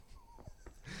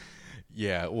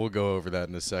Yeah, we'll go over that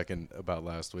in a second about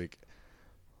last week.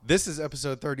 This is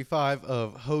episode 35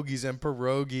 of Hoagies and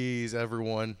Pierogis,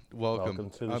 everyone. Welcome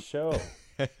to the show.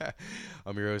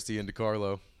 I'm your host, Ian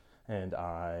DiCarlo. And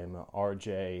I'm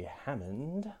RJ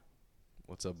Hammond.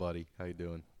 What's up, buddy? How you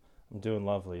doing? I'm doing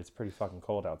lovely. It's pretty fucking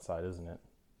cold outside, isn't it?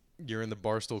 You're in the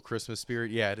Barstool Christmas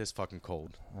spirit? Yeah, it is fucking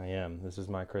cold. I am. This is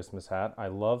my Christmas hat. I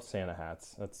love Santa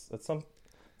hats. It's an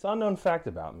unknown fact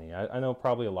about me. I know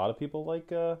probably a lot of people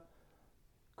like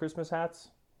Christmas hats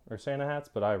or Santa hats,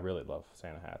 but I really love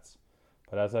Santa hats.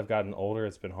 But as I've gotten older,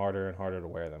 it's been harder and harder to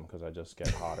wear them because I just get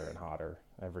hotter and hotter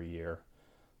every year.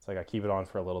 It's like I keep it on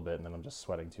for a little bit and then I'm just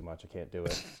sweating too much. I can't do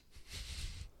it.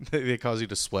 They cause you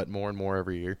to sweat more and more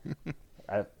every year.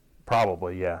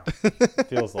 Probably, yeah.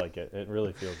 Feels like it. It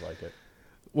really feels like it.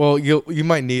 Well, you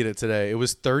might need it today. It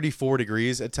was 34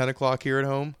 degrees at 10 o'clock here at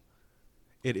home.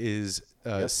 It is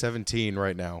 17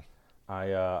 right now.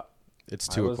 It's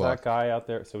 2 o'clock. I was that guy out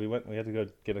there. So we had to go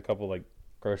get a couple like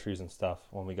groceries and stuff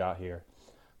when we got here.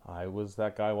 I was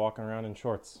that guy walking around in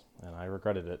shorts, and I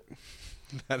regretted it.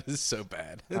 That is so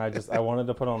bad. I wanted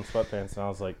to put on sweatpants, and I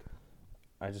was like,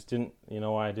 I just didn't. You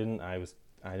know why I didn't? I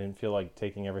didn't feel like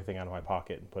taking everything out of my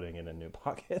pocket and putting it in new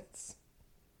pockets.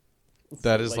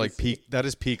 That is like peak. That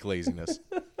is peak laziness.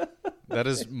 That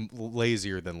is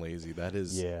lazier than lazy. That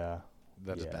is. Yeah.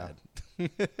 That is bad.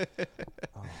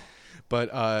 Oh.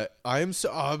 But I'm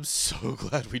so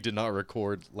glad we did not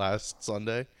record last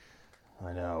Sunday.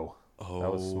 I know. Oh,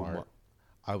 that was smart.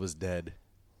 I was dead.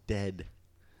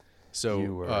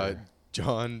 So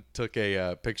John took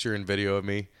a picture and video of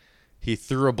me. He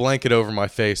threw a blanket over my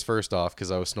face first off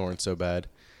because I was snoring so bad.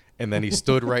 And then he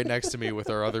stood right next to me with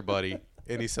our other buddy,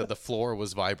 and he said the floor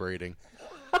was vibrating.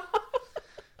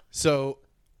 So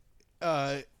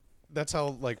that's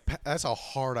how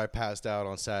hard I passed out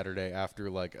on Saturday after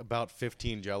like about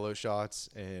 15 Jell-O shots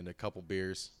and a couple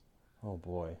beers. Oh,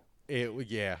 boy.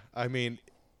 Yeah. I mean,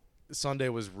 Sunday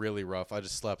was really rough. I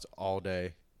just slept all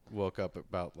day. Woke up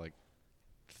about like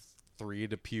 3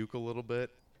 to puke a little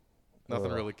bit.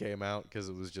 Nothing really came out because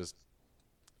it was just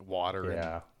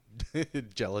water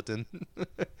and gelatin.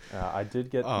 I did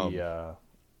get I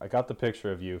got the picture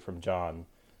of you from John.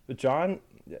 But John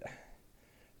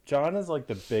is like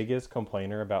the biggest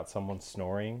complainer about someone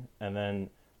snoring. And then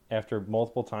after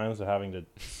multiple times of having to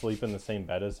sleep in the same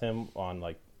bed as him on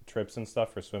like trips and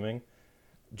stuff for swimming,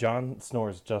 John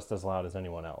snores just as loud as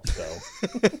anyone else. So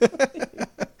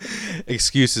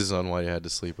excuses on why you had to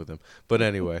sleep with him. But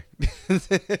anyway.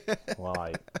 Well,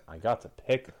 I got to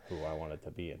pick who I wanted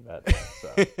to be in bed with,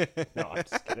 so no, I'm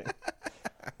just kidding.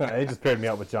 They just paired me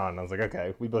up with John, and I was like,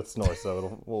 okay, we both snore, so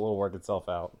it'll work itself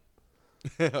out.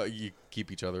 You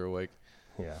keep each other awake.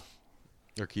 Yeah.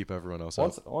 Or keep everyone else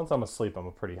up. Once I'm asleep, I'm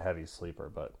a pretty heavy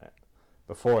sleeper, but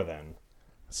before then.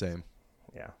 Same.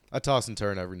 Yeah. I toss and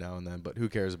turn every now and then, but who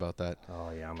cares about that?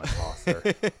 Oh, yeah, I'm a tosser.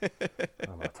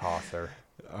 I'm a tosser.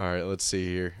 All right, let's see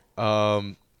here.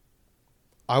 I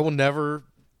will never,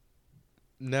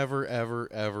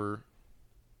 ever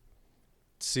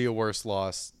see a worse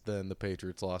loss than the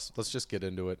Patriots loss. Let's just get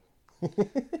into it.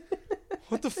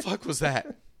 What the fuck was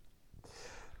that?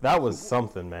 That was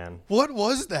something, man. What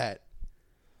was that?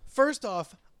 First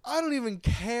off, I don't even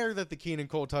care that the Keenan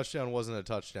Cole touchdown wasn't a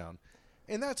touchdown.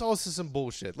 And that's also some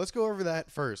bullshit. Let's go over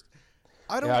that first.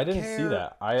 I didn't see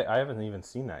that. I haven't even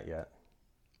seen that yet.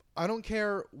 I don't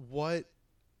care what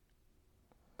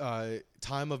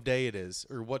time of day it is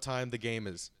or what time the game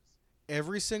is.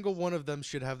 Every single one of them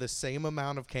should have the same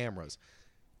amount of cameras.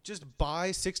 Just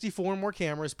buy 64 more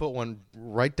cameras, put one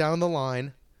right down the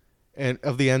line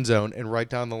of the end zone and right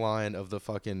down the line of the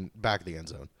fucking back of the end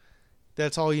zone.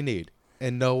 That's all you need,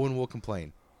 and no one will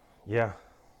complain. Yeah.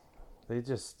 They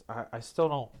just, I still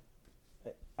don't.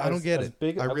 I don't get it.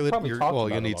 I really,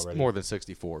 you need more than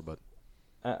 64, but.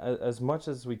 As much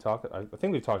as we talk, I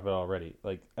think we've talked about it already.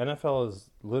 Like, NFL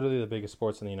is literally the biggest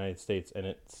sports in the United States, and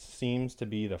it seems to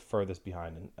be the furthest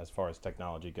behind as far as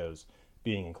technology goes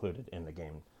being included in the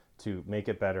game to make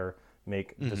it better,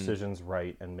 make decisions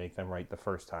right, and make them right the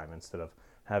first time instead of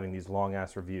having these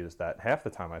long-ass reviews that half the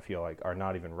time I feel like are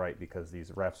not even right because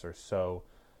these refs are so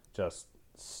just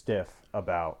stiff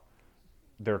about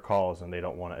their calls and they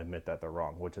don't want to admit that they're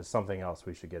wrong, which is something else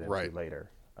we should get into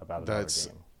later about another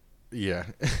game. Yeah.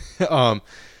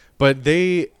 But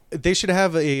they should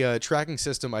have a tracking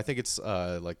system. I think it's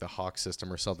like the Hawk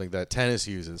system or something that tennis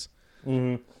uses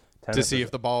to see if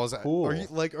the ball is cool.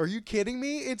 Are you kidding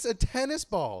me? It's a tennis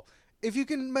ball. If you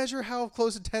can measure how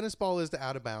close a tennis ball is to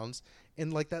out of bounds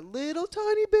and like that little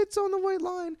tiny bits on the white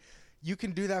line, you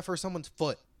can do that for someone's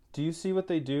foot. Do you see what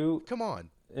they do? Come on.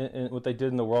 in what they did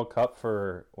in the World Cup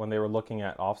for when they were looking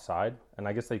at offside, and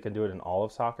I guess they can do it in all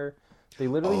of soccer. They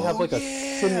literally have like a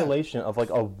simulation of like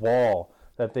a wall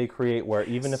that they create where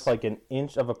even if like an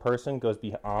inch of a person goes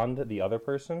beyond the other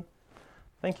person.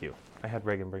 Thank you. I had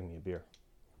Reagan bring me a beer.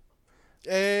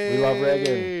 Hey, we love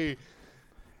Reagan.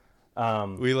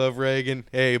 We love Reagan.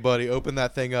 Hey, buddy, open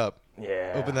that thing up.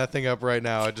 Yeah. Open that thing up right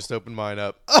now. I just opened mine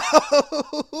up.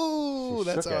 Oh,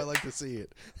 that's how I like to see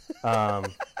it.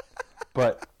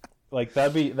 But like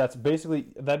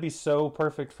that'd be so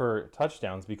perfect for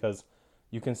touchdowns because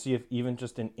you can see if even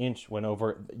just an inch went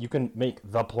over, you can make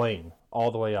the plane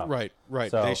all the way up. Right.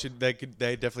 So, they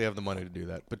definitely have the money to do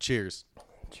that. But cheers.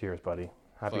 Cheers, buddy.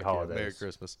 Happy holidays. Yeah, Merry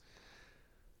Christmas.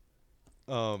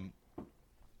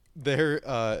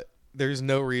 There's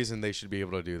no reason they should be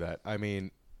able to do that. I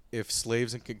mean, if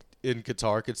slaves in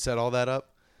Qatar could set all that up,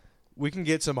 we can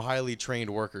get some highly trained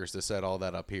workers to set all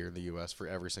that up here in the U.S. for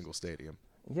every single stadium.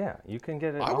 Yeah, you can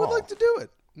get it. I would like to do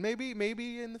it. Maybe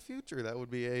in the future that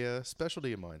would be a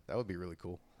specialty of mine. That would be really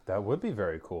cool. That would be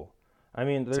very cool. I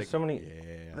mean, there's so many.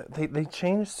 Yeah. They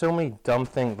changed so many dumb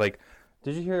things. Like,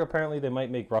 did you hear? Apparently, they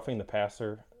might make roughing the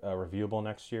passer reviewable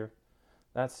next year.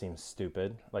 That seems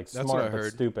stupid. Like smart but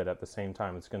stupid at the same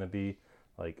time. It's going to be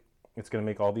like it's going to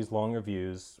make all these long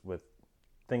reviews with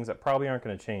things that probably aren't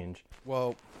going to change.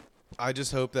 Well, I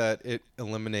just hope that it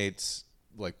eliminates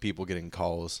like people getting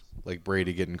calls, like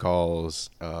Brady getting calls.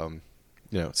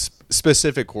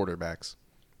 Specific quarterbacks,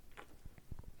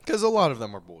 because a lot of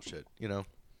them are bullshit.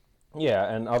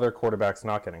 Yeah, and other quarterbacks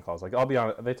not getting calls. Like I'll be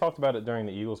honest, they talked about it during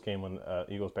the Eagles game when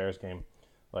Eagles-Bears game.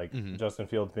 Like Justin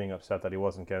Fields being upset that he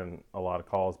wasn't getting a lot of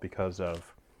calls because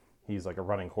of he's like a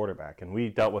running quarterback, and we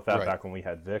dealt with that back when we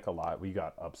had Vic a lot. We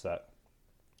got upset,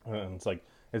 and it's like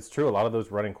it's true. A lot of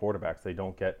those running quarterbacks they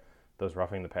don't get those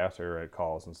roughing the passer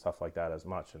calls and stuff like that as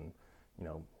much, and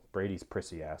Brady's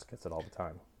prissy ass gets it all the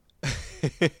time.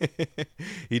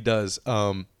 He does.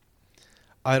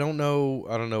 I don't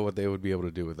know what they would be able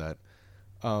to do with that.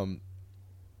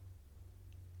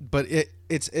 But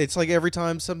it's like every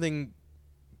time something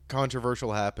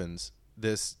controversial happens,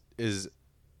 this is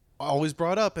always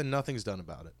brought up and nothing's done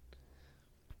about it.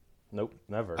 Nope,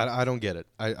 never. I don't get it.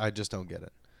 I just don't get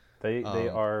it. They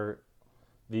are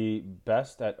the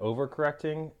best at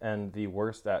overcorrecting and the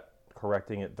worst at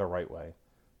correcting it the right way.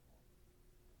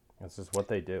 That's just what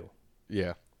they do.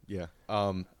 Yeah.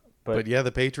 But yeah,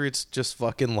 the Patriots just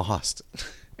fucking lost.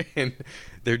 And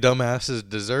their dumbasses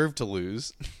deserve to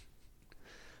lose.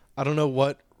 I don't know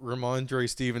what Ramondre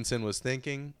Stevenson was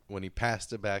thinking when he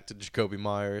passed it back to Jacoby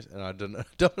Myers, and I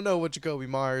don't know what Jacoby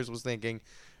Myers was thinking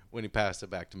when he passed it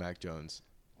back to Mac Jones.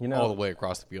 All the way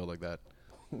across the field like that.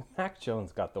 Mac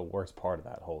Jones got the worst part of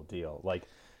that whole deal. Like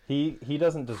he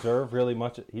doesn't deserve really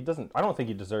much. I don't think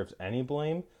he deserves any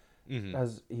blame,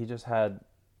 as he just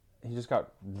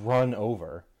got run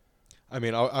over. I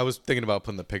mean, I was thinking about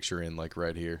putting the picture in like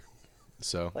right here,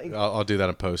 so I'll do that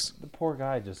in post. The poor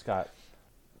guy just got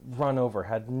run over,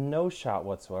 had no shot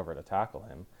whatsoever to tackle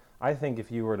him. I think if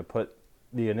you were to put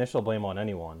the initial blame on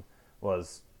anyone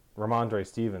was Ramondre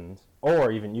Stevens,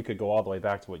 or even you could go all the way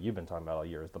back to what you've been talking about all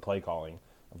year, is the play calling.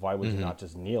 Why would you not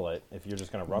just kneel it if you're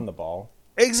just going to run the ball?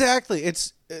 Exactly.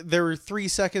 There were 3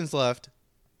 seconds left,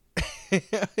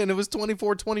 and it was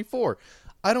 24-24.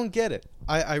 I don't get it.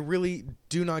 I really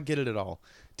do not get it at all.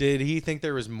 Did he think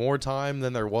there was more time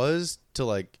than there was to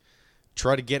like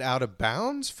try to get out of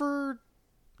bounds for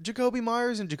Jacoby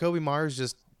Myers, and Jacoby Myers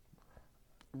just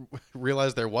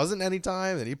realized there wasn't any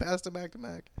time and he passed it back to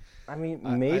Mac? I mean,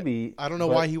 maybe. I don't know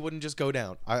why he wouldn't just go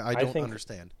down. I don't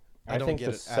understand. I don't get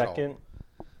it at all.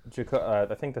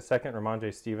 I think the second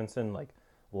Ramondre Stevenson like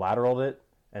lateraled it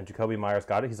and Jacoby Myers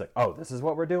got it, he's like, "Oh, this is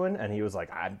what we're doing," and he was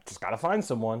like, "I just got to find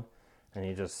someone," and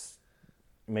he just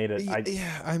made it.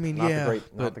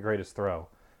 Not the greatest throw,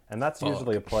 and that's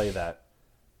usually a play that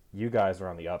you guys are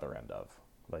on the other end of.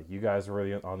 Like you guys were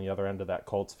really on the other end of that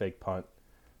Colts fake punt.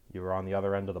 You were on the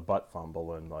other end of the butt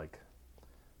fumble, and like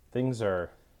things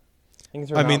are.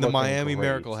 I mean, the Miami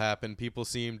Miracle happened. People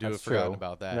seem to have forgotten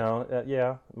about that.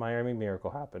 No, Miami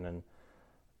Miracle happened,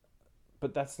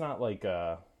 but that's not like.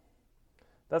 I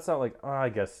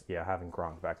guess having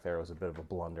Gronk back there was a bit of a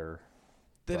blunder.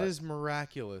 That is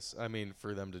miraculous. I mean,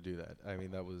 for them to do that. I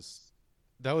mean, that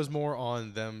was more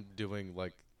on them doing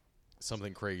like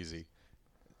something crazy.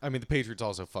 I mean, the Patriots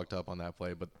also fucked up on that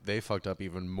play, but they fucked up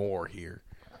even more here.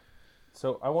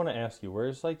 So I want to ask you,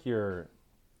 where's like your,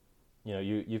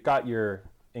 you've got your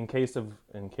in case of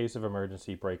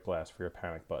emergency brake blast for your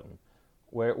panic button.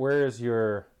 Where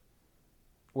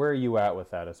are you at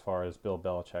with that as far as Bill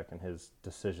Belichick and his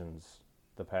decisions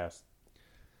the past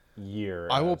year.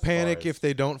 I will panic if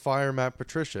they don't fire Matt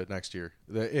Patricia next year.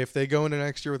 If they go into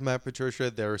next year with Matt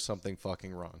Patricia, there is something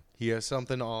fucking wrong. He has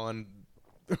something on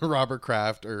Robert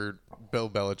Kraft or Bill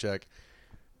Belichick.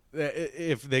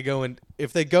 If they go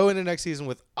into next season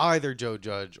with either Joe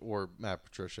Judge or Matt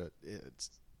Patricia, it's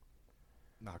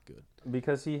not good.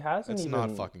 Because he hasn't. It's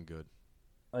not fucking good.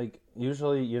 Like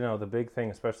usually, the big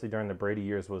thing, especially during the Brady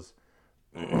years, was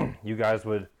you guys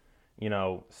would,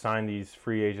 sign these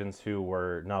free agents who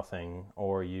were nothing,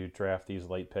 or you draft these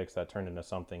late picks that turned into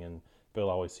something. And Bill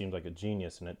always seemed like a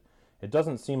genius, and it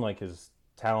doesn't seem like his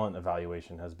talent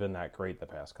evaluation has been that great the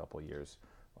past couple of years.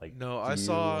 Like, no, I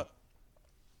saw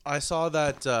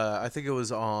that. I think it was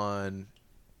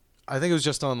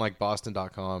just on like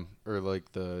Boston.com or like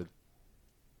one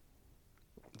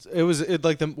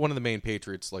of the main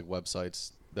Patriots like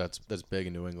websites that's big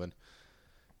in New England.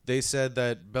 They said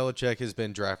that Belichick has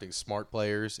been drafting smart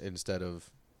players instead of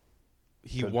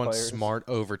he good wants players. Smart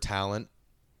over talent.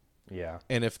 Yeah.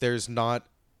 And if there's not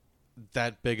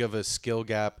that big of a skill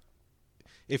gap,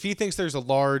 if he thinks there's a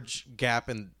large gap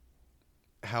in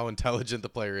how intelligent the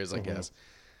player is, I guess,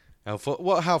 how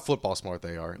football smart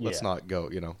they are. Let's not go,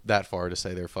 that far to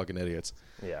say they're fucking idiots.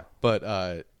 Yeah.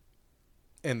 But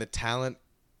and the talent,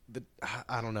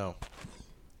 I don't know.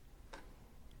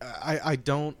 I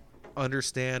don't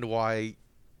understand why.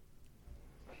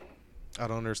 I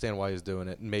don't understand why he's doing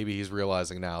it. And maybe he's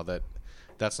realizing now that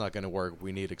that's not going to work.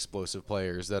 We need explosive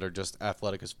players that are just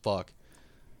athletic as fuck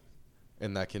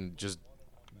and that can just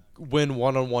win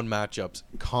one-on-one matchups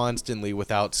constantly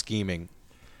without scheming.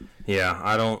 Yeah,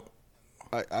 I don't.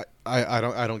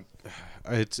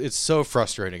 It's so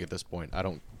frustrating at this point. I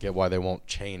don't get why they won't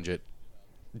change it,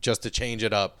 just to change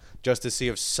it up, just to see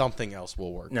if something else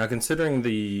will work. Now, considering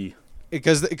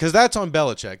because that's on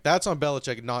Belichick. That's on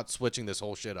Belichick not switching this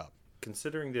whole shit up.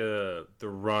 Considering the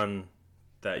run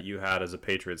that you had as a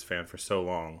Patriots fan for so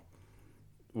long,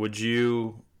 would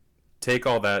you take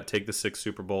all that, take the 6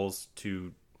 Super Bowls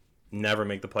to never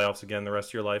make the playoffs again the rest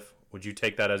of your life? Would you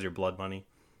take that as your blood money?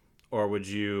 Or would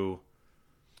you...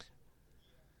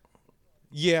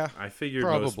 Yeah, I figured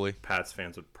probably. Most Pats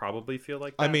fans would probably feel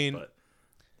like that. I mean, but...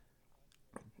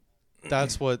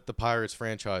 that's what the Pirates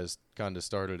franchise kind of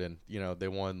started in. They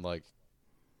won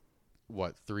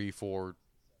 3-4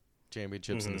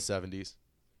 championships in the 70s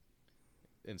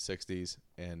and 60s,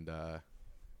 and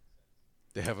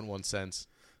they haven't won since.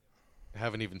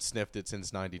 Haven't even sniffed it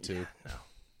since 92.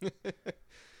 Yeah, no.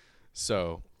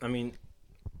 So, I mean,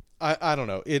 I don't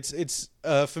know. It's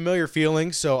a familiar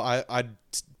feeling, so I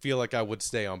feel like I would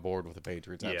stay on board with the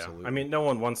Patriots. Yeah. Absolutely. I mean, no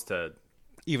one wants to,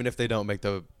 even if they don't make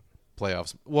the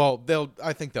playoffs. Well,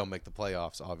 I think they'll make the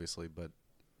playoffs, obviously, but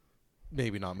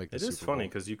maybe not make the Super Bowl. It is funny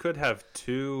because you could have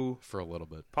for a little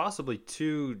bit, possibly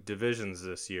 2 divisions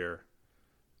this year.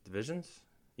 Divisions?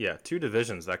 Yeah, 2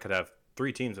 divisions that could have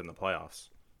 3 teams in the playoffs,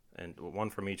 and 1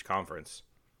 from each conference.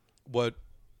 What?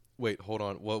 Wait, hold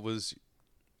on. What was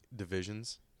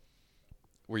divisions?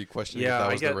 Were you questioning if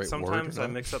that was the right word? Sometimes I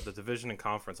mix up the division and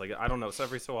conference. Like, I don't know. So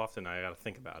every so often I got to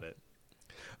think about it.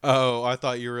 Oh, I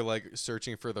thought you were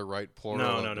searching for the right plural.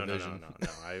 No.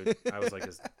 I was like,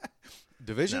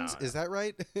 divisions? No. Is that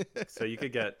right? So you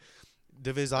could get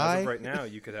Divisi? As of right now,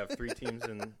 you could have 3 teams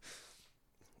and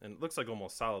it looks like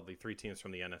almost solidly 3 teams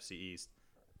from the NFC East,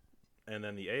 and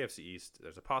then the AFC East.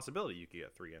 There's a possibility you could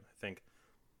get 3 in. I think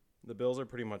the Bills are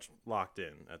pretty much locked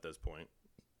in at this point,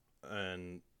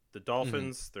 and the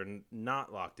Dolphins they're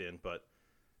not locked in, but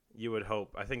you would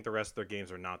hope. I think the rest of their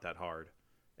games are not that hard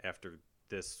after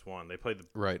this one. They played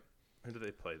right. Who do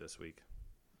they play this week?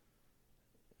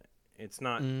 It's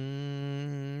not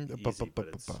easy, but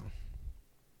it's...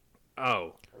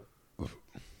 Oh.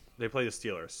 They play the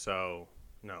Steelers, so...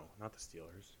 No, not the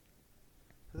Steelers.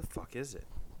 Who the fuck is it?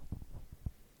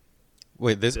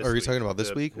 Wait, are you talking about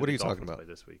this week? What are you talking about? Play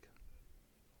this week?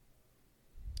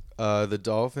 The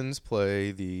Dolphins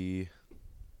play the...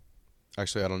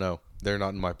 Actually, I don't know. They're not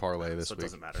in my parlay this week. It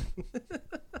doesn't matter.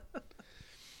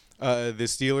 The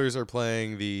Steelers are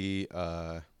playing the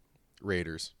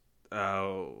Raiders.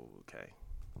 Oh, okay.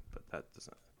 But that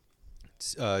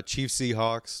doesn't... Chiefs,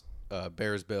 Seahawks,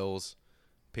 Bears, Bills,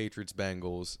 Patriots,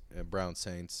 Bengals, and Browns,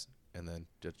 Saints, and then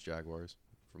Jets, Jaguars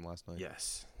from last night.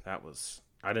 Yes, that was...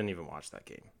 I didn't even watch that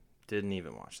game.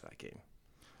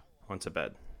 Went to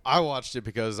bed. I watched it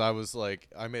because I was like,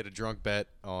 I made a drunk bet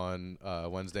on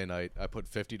Wednesday night. I put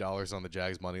 $50 on the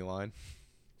Jags money line.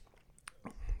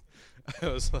 I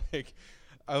was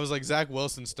like, Zach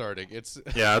Wilson starting.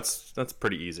 That's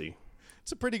pretty easy.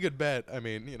 It's a pretty good bet. I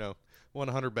mean,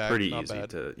 100 back. Pretty not easy bad.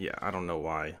 to. Yeah, I don't know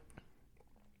why.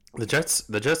 The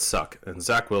Jets suck, and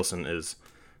Zach Wilson is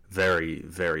very,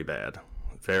 very bad.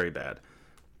 Very bad.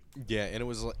 Yeah, and it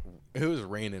was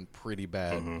raining pretty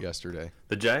bad yesterday.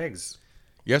 The Jags.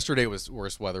 Yesterday was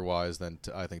worse weather-wise than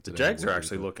I think today. The Jags are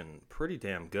actually looking pretty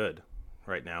damn good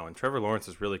right now, and Trevor Lawrence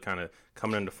is really kind of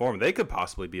coming into form. They could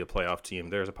possibly be a playoff team.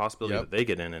 There's a possibility that they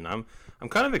get in, and I'm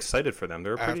kind of excited for them.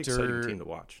 They're a pretty exciting team to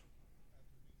watch.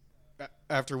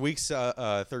 After week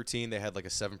 13, they had like a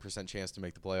 7% chance to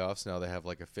make the playoffs. Now they have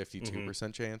like a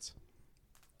 52% chance.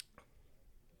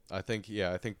 I think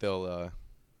they'll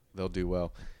do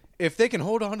well if they can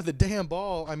hold on to the damn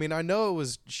ball. I mean, I know it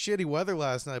was shitty weather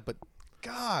last night, but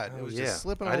God, it was just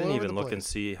slipping all over the place. I didn't even look and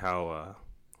see how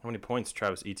many points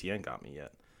Travis Etienne got me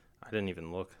yet. I didn't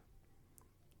even look.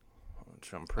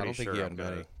 I'm pretty sure. I don't think he had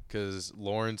many because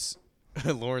Lawrence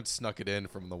snuck it in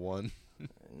from the one.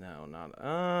 No,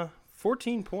 not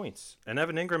 14 points, and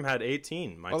Evan Ingram had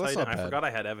 18. My tight end. I forgot I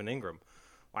had Evan Ingram.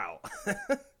 Wow.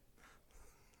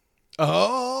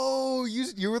 Oh,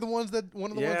 you were one of the ones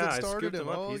that started him.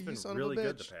 Up. He's been really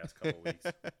good the past couple weeks.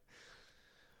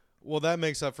 Well, that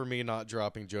makes up for me not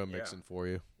dropping Joe Mixon for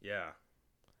you. Yeah.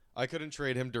 I couldn't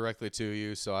trade him directly to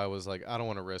you, so I was like, I don't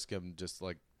want to risk him just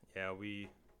like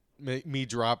me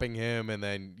dropping him and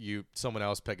then someone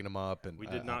else picking him up. And we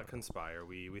did not conspire.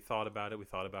 We thought about it. We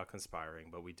thought about conspiring,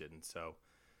 but we didn't. So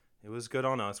it was good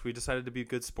on us. We decided to be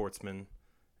good sportsmen,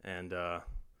 and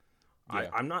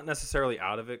I'm not necessarily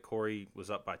out of it. Corey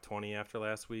was up by 20 after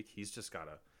last week. He's just got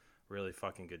a really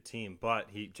fucking good team,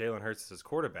 but Jalen Hurts is his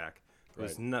quarterback.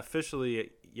 Who's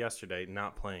officially yesterday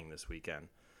not playing this weekend.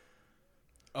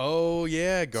 Oh,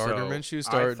 yeah. Gardner Minshew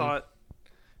starting.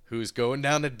 Who's going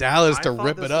down to Dallas to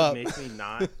rip it up. It makes me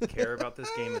not care about this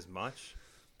game as much,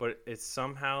 but it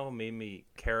somehow made me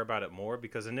care about it more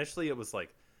because initially it was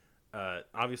like,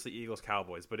 obviously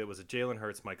Eagles-Cowboys, but it was a Jalen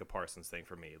Hurts, Micah Parsons thing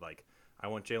for me. Like, I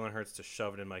want Jalen Hurts to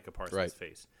shove it in Micah Parsons'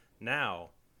 face.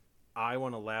 Now, I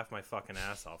want to laugh my fucking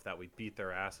ass off that we beat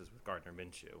their asses with Gardner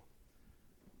Minshew.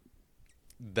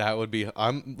 That would be.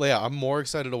 I'm more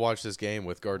excited to watch this game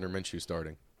with Gardner Minshew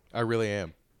starting. I really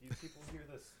am. Do you people hear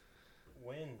this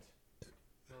wind? I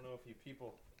don't know if you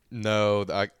people. No,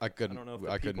 I couldn't. I don't know if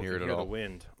I couldn't hear it at all. The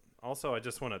wind. Also, I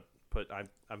just want to put.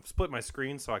 I'm split my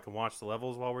screen so I can watch the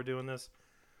levels while we're doing this.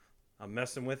 I'm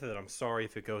messing with it. I'm sorry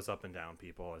if it goes up and down,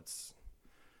 people. It's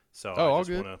so I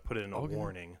just want to put it in a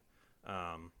warning,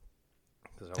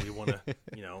 because we want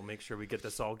to make sure we get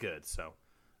this all good. So.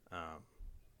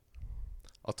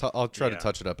 I'll try to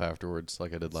touch it up afterwards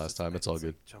like I did last time. It's all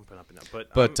good. Jumping up and down.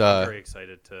 But I'm very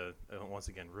excited to, once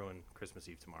again, ruin Christmas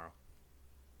Eve tomorrow.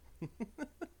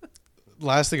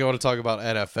 Last thing I want to talk about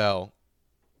NFL.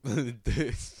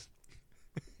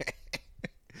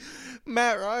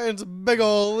 Matt Ryan's a big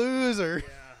old loser.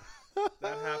 Yeah,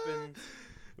 that happened.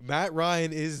 Matt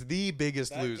Ryan is the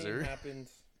biggest loser. That happened.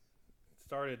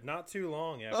 Started not too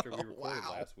long after we recorded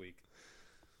last week.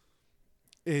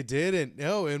 It didn't.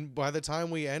 No, and by the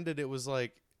time we ended, it was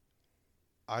like,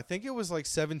 I think it was like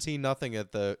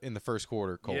 17-0 in the first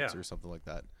quarter, Colts or something like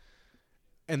that.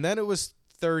 And then it was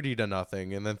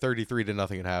 30-0, and then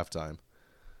 33-0 at halftime.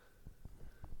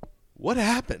 What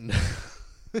happened?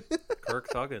 Kirk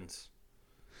Thuggins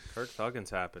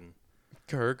happened.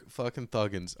 Kirk fucking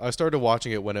Thuggins. I started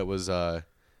watching it when it was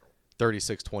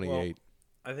 36-28. Well,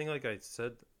 I think, like I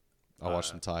said, I watched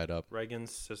them tie it up.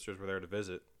 Reagan's sisters were there to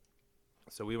visit.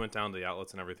 So we went down to the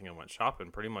outlets and everything and went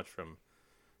shopping pretty much from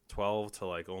 12 to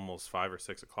like almost 5 or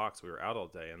 6 o'clock. So we were out all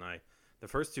day. And the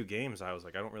first two games, I was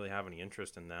like, I don't really have any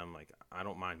interest in them. Like, I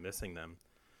don't mind missing them.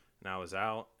 And I was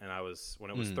out, and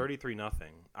when it was 33-0,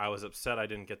 I was upset I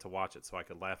didn't get to watch it so I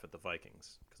could laugh at the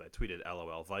Vikings because I tweeted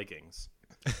LOL Vikings.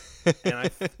 And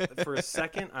for a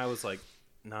second, I was like,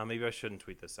 nah, maybe I shouldn't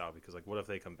tweet this out because, like, what if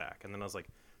they come back? And then I was like,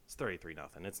 it's 33-0.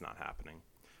 It's not happening.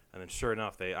 And then sure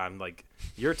enough, I'm like,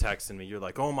 you're texting me. You're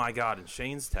like, oh, my God. And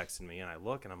Shane's texting me. And I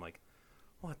look, and I'm like,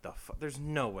 what the fuck? There's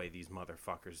no way these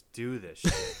motherfuckers do this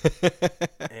shit.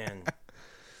 And,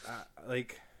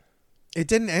 it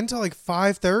didn't end until like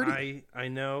 5:30. I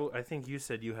know. I think you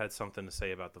said you had something to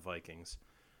say about the Vikings.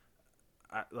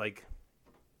 I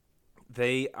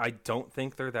don't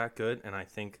think they're that good. And I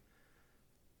think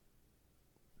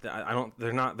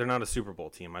they're not a Super Bowl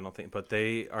team, I don't think, but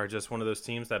they are just one of those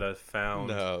teams that have found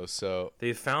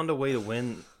they've found a way to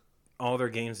win all their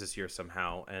games this year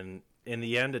somehow, and in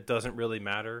the end it doesn't really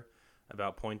matter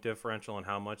about point differential and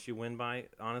how much you win by,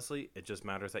 honestly. It just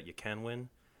matters that you can win.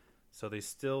 So they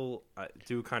still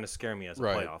do kind of scare me as a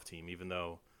playoff team, even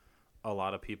though a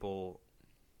lot of people,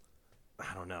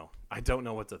 I don't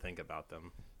know what to think about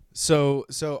them. So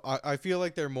I feel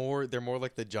like they're more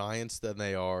like the Giants than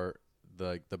they are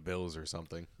the Bills or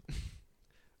something,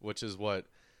 which is what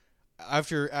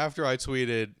after I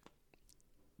tweeted,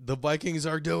 the Vikings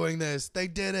are doing this. They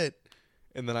did it.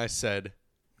 And then I said,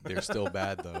 they're still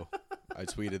bad, though. I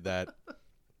tweeted that.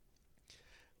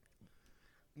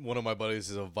 One of my buddies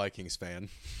is a Vikings fan.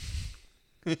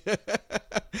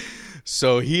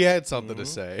 So he had something to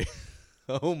say.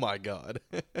 Oh, my God.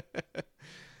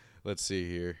 Let's see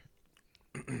here.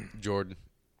 Jordan,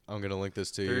 I'm going to link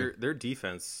this to you. Their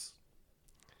defense.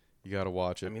 You got to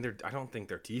watch it. I mean, I don't think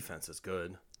their defense is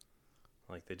good.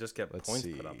 Like, they just get points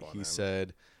put up on them. He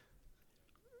said,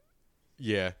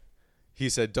 yeah. He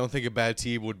said, don't think a bad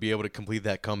team would be able to complete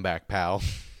that comeback, pal.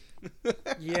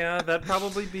 Yeah, that'd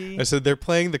probably be. I said, they're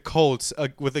playing the Colts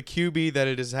with a QB that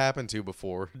it has happened to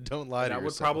before. Don't lie to yourself.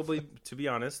 That would probably, to be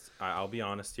honest, I'll be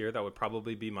honest here, that would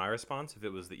probably be my response if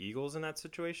it was the Eagles in that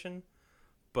situation.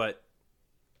 But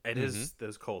it is,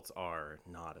 those Colts are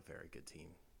not a very good team.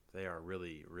 They are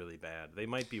really, really bad. They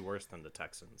might be worse than the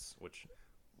Texans, which...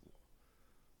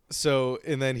 So,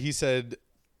 and then he said,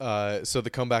 so the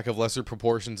comeback of lesser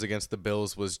proportions against the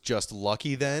Bills was just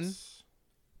lucky then? Yes.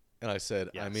 And I said,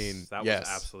 yes, I mean, that was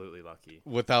absolutely lucky.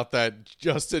 Without that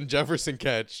Justin Jefferson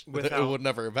catch, it would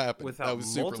never have happened. That was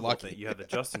super lucky. You had the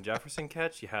Justin Jefferson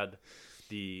catch. You had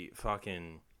the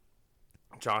fucking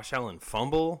Josh Allen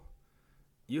fumble.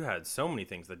 You had so many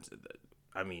things that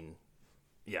I mean,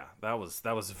 yeah, that was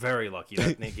very lucky.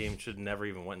 That game should never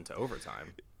even went into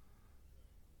overtime.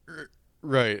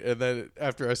 Right, and then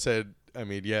after I said, I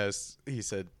mean, yes, he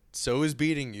said, so is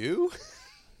beating you?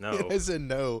 No. I said,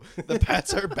 no, the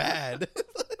Pats are bad.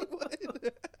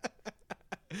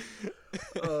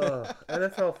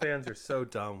 NFL fans are so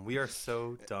dumb. We are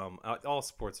so dumb. All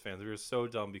sports fans, we are so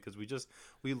dumb because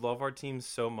we love our teams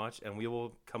so much, and we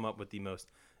will come up with the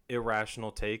most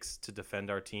irrational takes to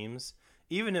defend our teams.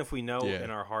 Even if we know in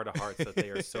our heart of hearts that they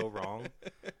are so wrong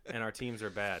and our teams are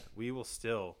bad, we will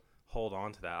still hold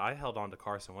on to that. I held on to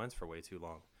Carson Wentz for way too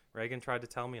long. Reagan tried to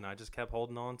tell me, and I just kept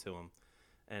holding on to him.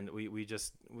 And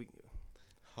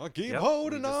I'll keep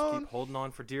holding on. Keep holding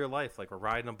on for dear life, like we're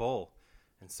riding a bull.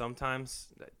 And sometimes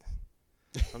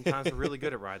we're really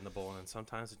good at riding the bull, and then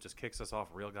sometimes it just kicks us off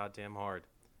real goddamn hard.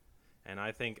 And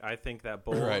I think that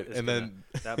bull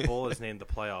that bull is named the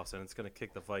playoffs, and it's gonna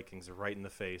kick the Vikings right in the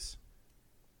face.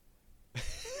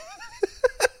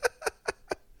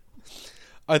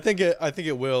 I think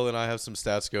it will, and I have some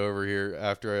stats go over here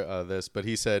after this. But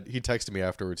he texted me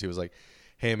afterwards. He was like,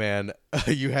 "Hey man,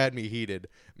 you had me heated.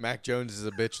 Mac Jones is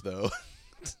a bitch though."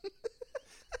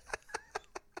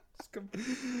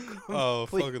 Oh,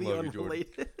 fucking love you, Jordan.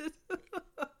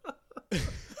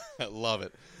 Love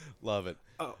it.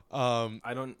 Oh,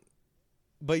 I don't.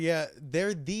 But yeah,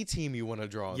 they're the team you want to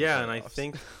draw. Yeah, and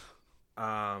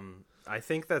I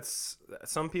think that's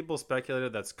some people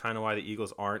speculated that's kind of why the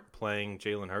Eagles aren't playing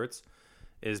Jalen Hurts,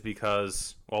 is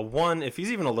because, well, one, if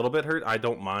he's even a little bit hurt, I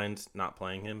don't mind not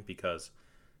playing him because.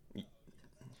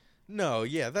 No,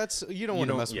 yeah, you don't want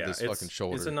to mess with this fucking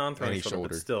shoulder. It's a non-throwing shoulder,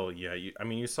 but still, yeah.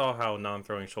 You saw how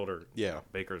non-throwing shoulder. Yeah,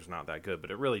 Baker's not that good, but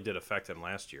it really did affect him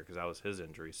last year because that was his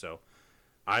injury. So,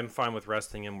 I'm fine with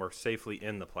resting him. We're safely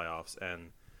in the playoffs,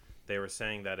 and they were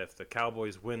saying that if the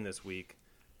Cowboys win this week,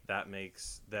 that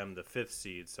makes them the 5th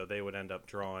seed, so they would end up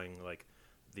drawing like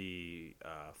the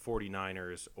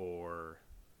 49ers or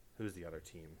who's the other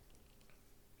team?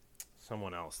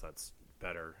 Someone else that's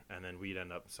better, and then we'd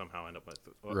end up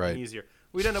with an easier.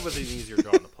 We'd end up with an easier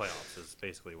draw in the playoffs. Is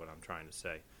basically what I'm trying to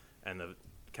say, and the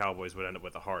Cowboys would end up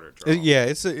with a harder draw. Yeah,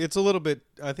 it's a little bit.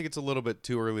 I think it's a little bit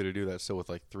too early to do that. Still with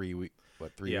like 3 weeks.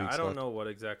 Yeah, weeks I don't left? know what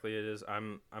exactly it is.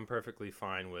 I'm perfectly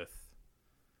fine with.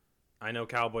 I know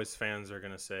Cowboys fans are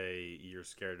going to say you're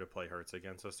scared to play Hurts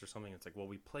against us or something. It's like, well,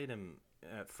 we played him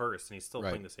at first, and he's still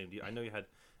playing the same I know you had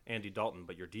Andy Dalton,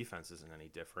 but your defense isn't any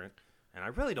different. And I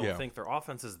really don't think their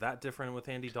offense is that different with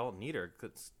Andy Dalton either,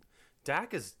 because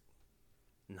Dak is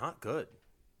not good.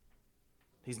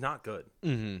 He's not good.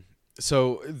 Mm-hmm.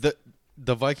 So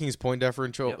the Vikings' point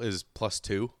differential is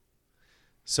 +2.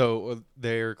 So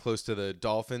they're close to the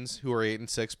Dolphins, who are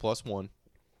 8-6 +1.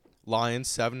 Lions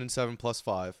 7-7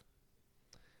 +5.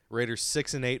 Raiders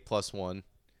 6-8 +1,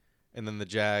 and then the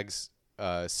Jags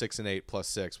 6-8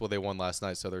 +6. Well, they won last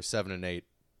night, so they're 7-8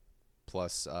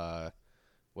 plus.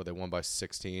 They won by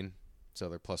 16, so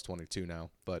they're +22 now.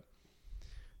 But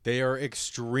they are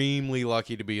extremely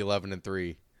lucky to be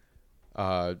 11-3.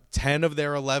 10 of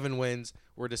their 11 wins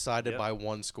were decided by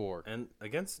one score, and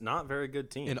against not very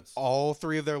good teams. And all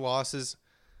three of their losses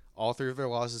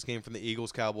came from the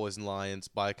Eagles, Cowboys, and Lions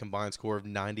by a combined score of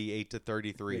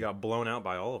 98-33. They got blown out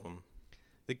by all of them.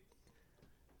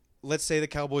 Let's say the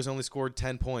Cowboys only scored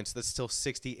 10 points. That's still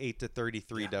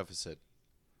 68-33 deficit.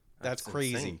 That's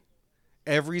crazy. Insane.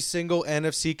 every single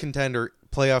NFC contender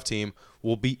playoff team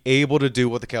will be able to do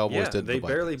what the Cowboys did. They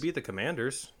barely beat the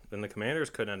Commanders, and the Commanders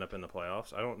couldn't end up in the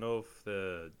playoffs. I don't know if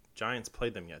the Giants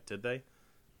played them yet. Did they?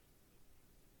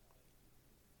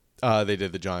 They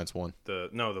did. The Giants won.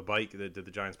 Did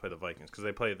the Giants play the Vikings? Because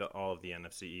they played all of the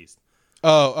NFC East.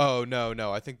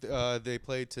 No. I think they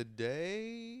play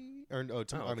today.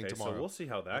 Tomorrow. So we'll see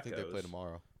how that goes. I think they play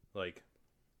tomorrow. Like,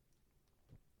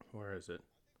 where is it?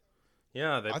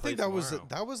 Yeah, I think that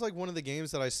was like one of the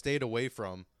games that I stayed away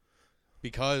from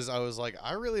because I was like,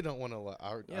 I really don't want to.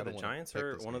 The Giants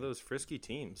are one of those frisky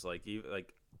teams. Like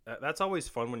that's always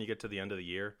fun when you get to the end of the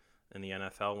year in the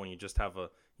NFL when you just have a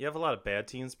lot of bad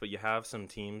teams, but you have some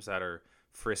teams that are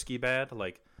frisky bad.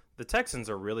 Like the Texans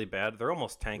are really bad. They're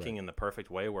almost tanking in the perfect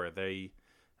way where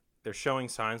they're showing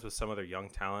signs with some of their young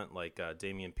talent like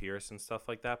Dameon Pierce and stuff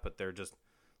like that, but they're just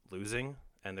losing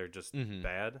and they're just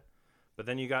bad. But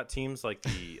then you got teams like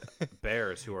the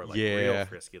Bears who are like real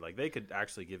frisky. Like they could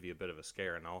actually give you a bit of a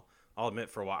scare. And I'll admit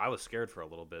for a while I was scared for a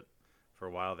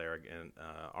while there in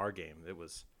our game. It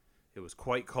was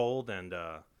quite cold and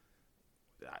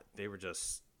they were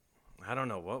just I don't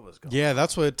know what was going on. Yeah,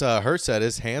 that's what Hurt said.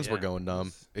 His hands were going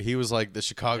numb. He was like the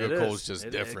Chicago cold's just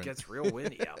different. It gets real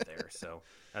windy out there. So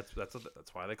that's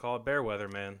why they call it bear weather,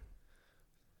 man.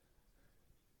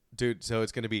 Dude, so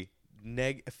it's going to be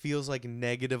feels like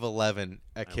 -11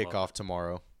 at kickoff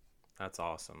tomorrow. That's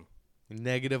awesome.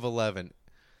 -11.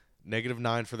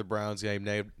 -9 for the Browns game,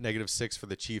 -6 for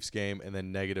the Chiefs game, and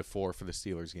then -4 for the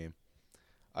Steelers game.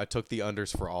 I took the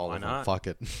unders for all of them. Fuck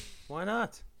it. Why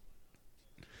not?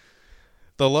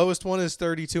 The lowest one is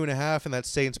 32.5, and that's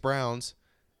Saints-Browns.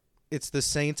 It's the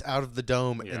Saints out of the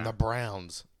dome and the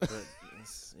Browns.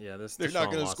 They're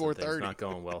not going to score 30. It's not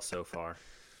going well so far.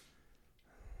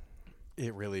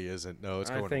 It really isn't. No, it's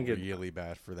going really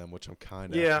bad for them, which I'm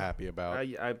kind of happy about.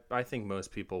 I think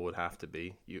most people would have to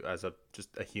be. You as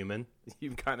just a human,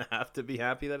 you kind of have to be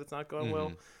happy that it's not going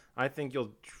well. I think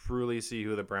you'll truly see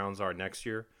who the Browns are next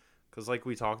year, because like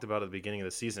we talked about at the beginning of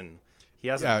the season, he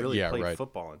hasn't really played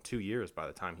football in 2 years by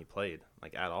the time he played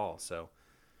like at all. So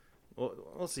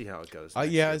we'll see how it goes.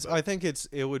 I think it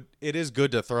is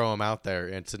good to throw him out there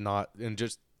and to not and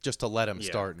just to let him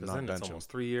start and not bench him. It's almost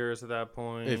 3 years at that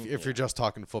point. If you're just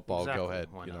talking football, go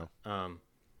ahead. Why not?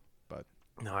 But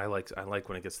no, I like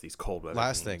when it gets these cold weather.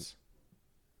 Last thing.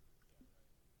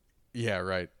 Yeah,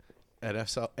 right.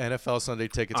 NFL Sunday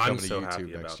tickets coming to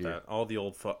YouTube next year. That. All the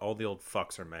old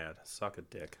fucks are mad. Suck a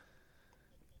dick.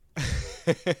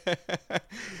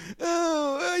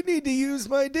 Oh, I need to use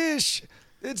my dish.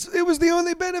 It was the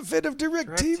only benefit of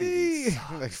DirecTV.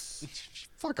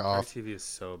 Fuck off. DirecTV is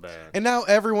so bad. And now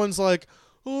everyone's like,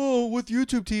 oh, with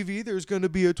YouTube TV, there's going to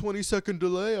be a 20-second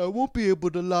delay. I won't be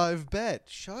able to live bet.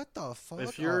 Shut the fuck up.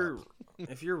 If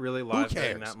you're really live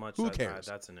betting that much, Who cares?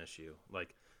 That's an issue.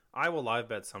 Like, I will live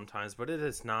bet sometimes, but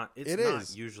it's not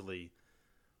usually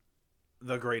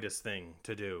the greatest thing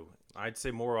to do. I'd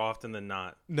say more often than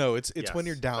not. No, it's when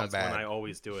you're down that's bad. When I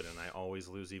always do it, and I always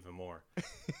lose even more.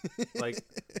 Like,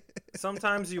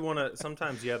 sometimes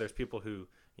there's people who,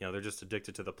 they're just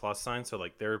addicted to the plus sign. So,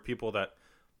 like, there are people that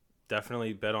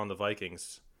definitely bet on the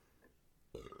Vikings.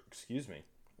 Excuse me.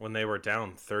 When they were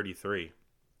down 33.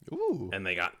 Ooh. And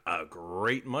they got a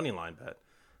great money line bet.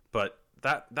 But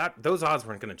those odds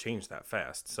weren't going to change that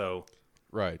fast. So,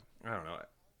 right. I don't know.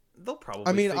 They'll probably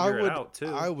figure it out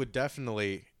too. I would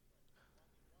definitely.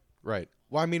 Right.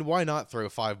 Well, I mean, why not throw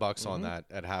 $5 on that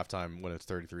at halftime when it's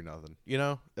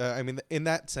 33-0? I mean, in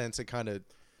that sense, it kind of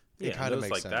makes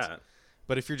sense. That.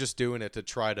 But if you're just doing it to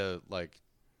try to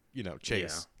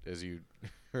chase, as you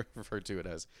refer to it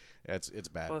as, it's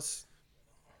bad. Plus,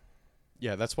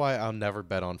 yeah, that's why I'll never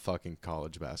bet on fucking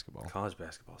college basketball. College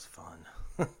basketball is fun,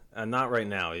 and not right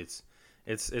now. It's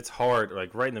hard.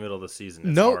 Like right in the middle of the season,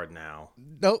 it's hard now.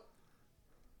 Nope.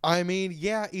 I mean,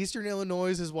 yeah, Eastern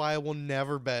Illinois is why I will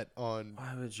never bet on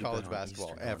college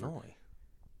basketball ever. Illinois?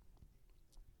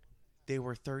 They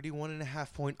were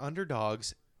 31.5-point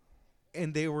underdogs,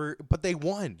 and they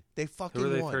won. They fucking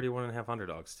won. Who are they 31.5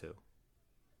 underdogs to?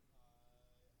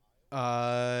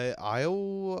 Iowa.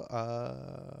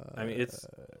 I mean, it's.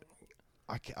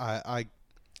 I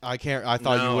can't. I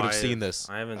thought you would have seen this.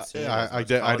 I haven't seen it. I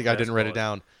didn't write it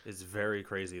down. It's very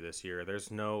crazy this year. There's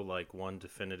no one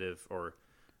definitive or.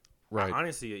 Right.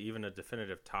 Honestly, even a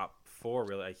definitive top 4,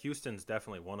 really. Like, Houston's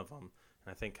definitely one of them,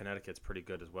 and I think Connecticut's pretty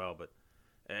good as well. But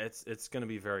it's going to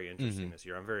be very interesting this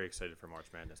year. I'm very excited for March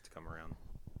Madness to come around.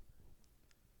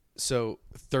 So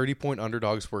 30-point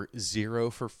underdogs were 0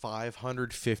 for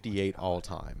 558 all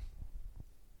time.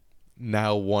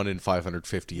 now 1 in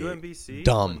 558. UMBC,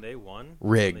 Dumb. when they won,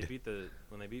 Rigged.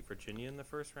 When they beat Virginia in the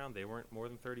first round, they weren't more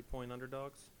than 30-point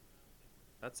underdogs.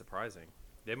 That's surprising.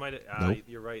 They might have. Nope.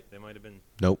 You're right. They might have been.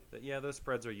 Nope. Yeah, those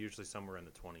spreads are usually somewhere in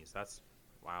the 20s. That's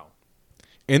wow.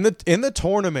 In the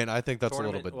tournament, I think that's a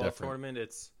little bit different. Tournament,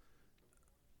 it's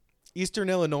Eastern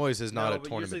Illinois is not a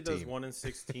tournament usually team. Those 1 in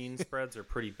 16 spreads are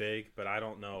pretty big, but I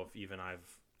don't know if even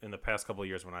in the past couple of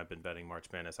years when I've been betting March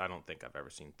Madness, I don't think I've ever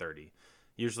seen 30.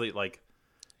 Usually, like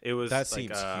it was that like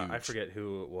seems huge. I forget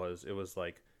who it was. It was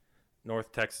like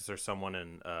North Texas or someone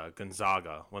in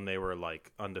Gonzaga when they were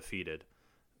like undefeated.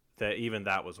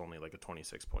 That was only like a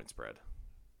 26-point spread.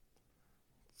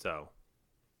 So,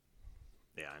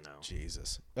 yeah, I know.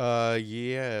 Jesus.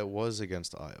 Yeah, it was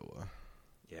against Iowa.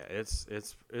 Yeah, it's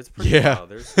pretty wild.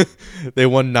 There's they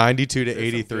won 92 to some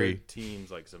 83. good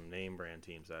teams, like some name brand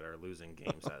teams that are losing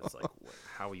games. That's like,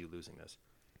 how are you losing this?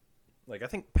 Like, I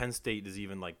think Penn State is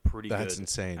even like pretty That's good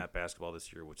insane. at basketball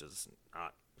this year, which is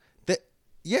not.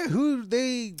 Who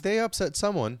they upset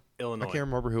someone. Illinois. I can't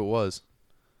remember who it was.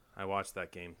 I watched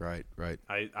that game. Right.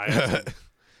 I actually,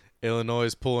 Illinois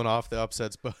is pulling off the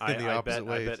upsets, but in the opposite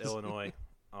way. I bet Illinois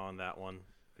on that one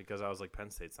because I was like, Penn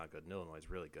State's not good, and Illinois is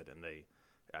really good, and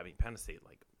Penn State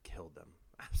like killed them,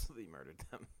 absolutely murdered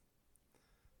them.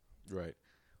 Right.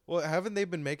 Well, haven't they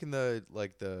been making the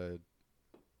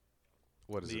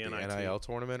NIL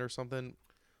tournament or something?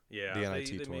 Yeah, the NIT they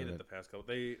tournament. made it the past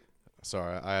couple.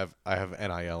 Sorry, I have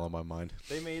NIL on my mind.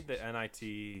 They made the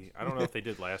NIT. I don't know if they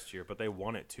did last year, but they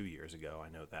won it 2 years ago. I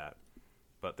know that.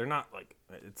 But they're not like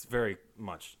it's very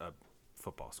much a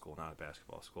football school, not a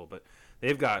basketball school. But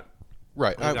they've got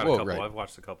right. They've got a couple. Right. I've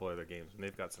watched a couple of their games, and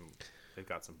they've got some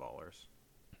ballers.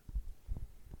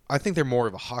 I think they're more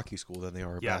of a hockey school than they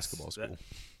are a basketball school.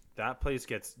 That place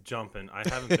gets jumping. I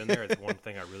haven't been there. It's one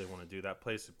thing I really want to do. That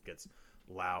place gets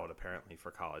loud, apparently, for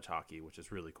college hockey, which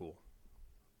is really cool.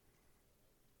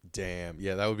 Damn.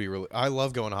 Yeah, that would be really... I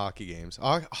love going to hockey games.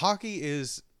 Hockey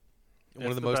is one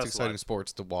of the most exciting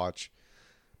sports to watch.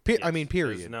 I mean,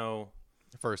 period.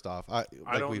 First off, like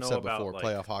we've said before,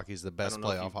 playoff hockey is the best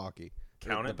playoff hockey.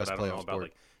 Count it, but I don't know about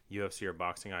like UFC or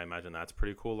boxing. I imagine that's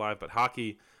pretty cool live. But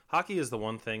hockey is the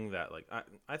one thing that like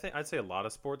I think I'd say a lot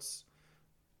of sports.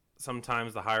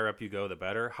 Sometimes the higher up you go, the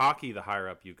better. Hockey, the higher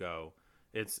up you go,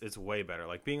 it's way better.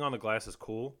 Like being on the glass is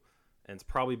cool, and it's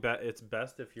probably it's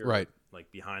best if you're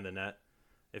like behind the net.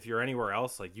 If you're anywhere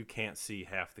else, like you can't see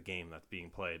half the game that's being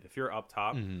played. If you're up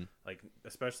top, like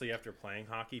especially after playing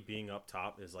hockey, being up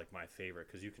top is like my favorite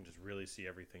because you can just really see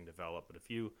everything develop. But if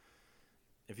you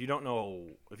don't know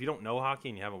hockey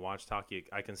and you haven't watched hockey,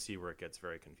 I can see where it gets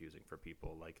very confusing for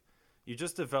people. Like you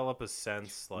just develop a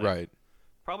sense, like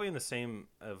probably in the same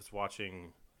as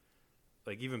watching,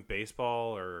 like even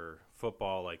baseball or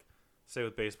football. Like say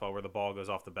with baseball, where the ball goes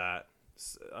off the bat,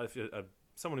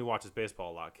 someone who watches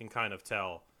baseball a lot can kind of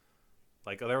tell.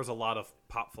 Like there was a lot of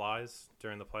pop flies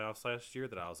during the playoffs last year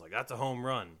that I was like, that's a home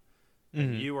run.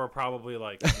 And you were probably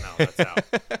like, no, that's out.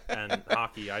 And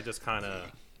hockey, I just kind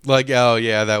of like, oh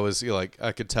yeah, that was like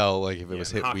I could tell like if it was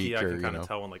hit hockey, weak I or can kind of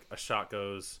tell when like a shot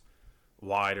goes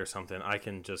wide or something. I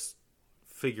can just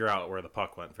figure out where the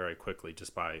puck went very quickly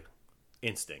just by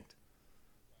instinct.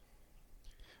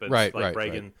 But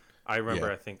Reagan, I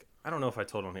remember. I don't know if I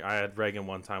told him. I had Reagan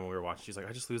one time when we were watching. She's like,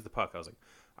 I just lose the puck. I was like,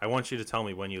 I want you to tell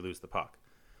me when you lose the puck.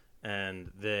 And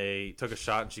they took a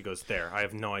shot, and she goes, there. I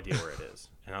have no idea where it is.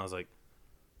 And I was like,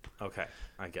 okay,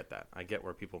 I get that. I get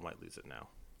where people might lose it now.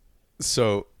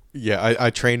 So, yeah,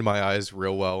 I trained my eyes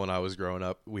real well when I was growing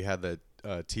up. We had the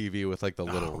TV with, like, the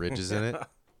little ridges in it.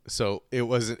 So it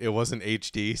wasn't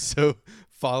HD. So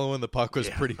following the puck was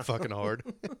pretty fucking hard.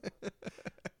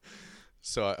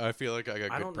 So I feel like I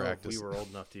got good practice. I don't know if we were old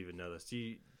enough to even know this.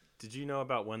 Did you know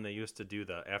about when they used to do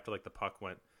after like the puck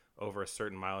went over a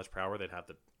certain mileage per hour, they'd have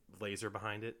the laser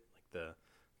behind it, like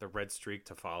the red streak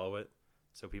to follow it,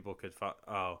 so people could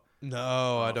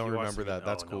No, I don't remember that.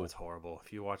 That's cool. No, it's horrible.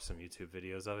 If you watch some YouTube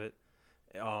videos of it,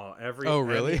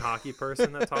 really? Every hockey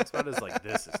person that talks about it is like,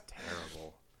 this is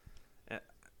terrible.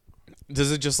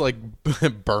 Does it just like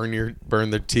burn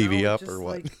the TV up or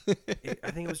what? Like,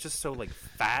 I think it was just so like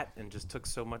fat and just took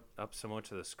so much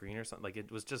of the screen or something. Like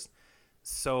it was just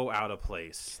so out of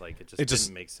place. Like it just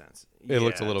didn't make sense. It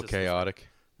looked a little chaotic. Like,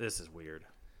 this is weird.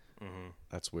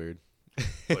 That's weird.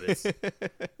 But it's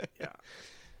yeah.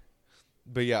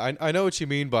 But yeah, I know what you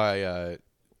mean by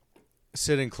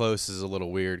sitting close is a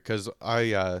little weird because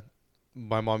my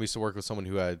mom used to work with someone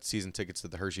who had season tickets to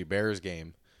the Hershey Bears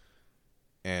game.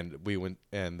 And we went,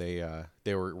 and they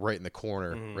were right in the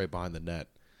corner, right behind the net,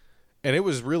 and it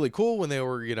was really cool when they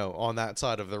were, on that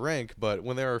side of the rink. But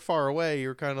when they were far away,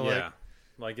 you're kind of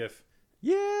like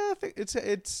Yeah, I think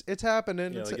it's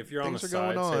happening. Yeah, it's, like if you're on the things are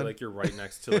side, going say on. like you're right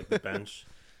next to like the bench,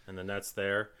 and the net's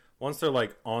there. Once they're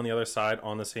like on the other side,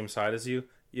 on the same side as you,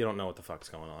 you don't know what the fuck's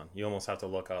going on. You almost have to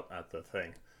look up at the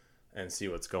thing and see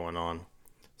what's going on.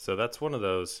 So that's one of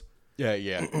those.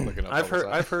 Yeah. Looking up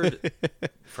I've heard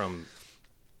from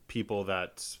people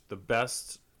that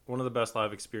one of the best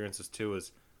live experiences too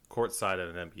is courtside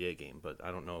at an NBA game. But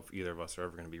I don't know if either of us are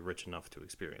ever going to be rich enough to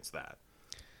experience that.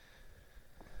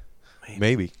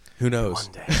 Maybe. Who knows?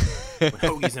 One day. When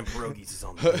Hoagies and Pierogis is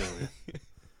on the moon.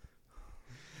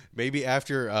 Maybe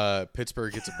after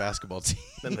Pittsburgh gets a basketball team.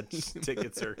 Then the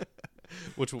tickets are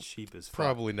which will cheap as fuck.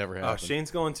 Probably never happen.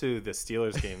 Shane's going to the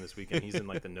Steelers game this weekend. He's in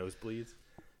like the nosebleeds.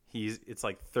 It's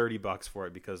like $30 for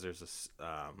it because there's this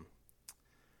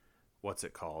what's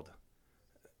it called?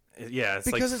 Yeah, it's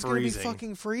because like it's freezing. Gonna be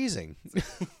fucking freezing.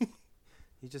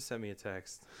 He just sent me a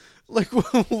text. Like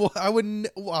I wouldn't.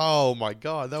 Oh my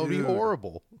god, that would be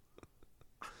horrible.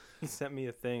 He sent me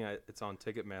a thing. It's on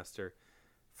Ticketmaster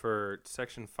for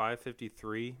section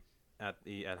 553 at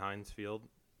Heinz Field.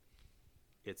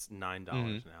 It's $9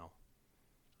 now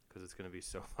because it's going to be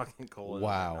so fucking cold.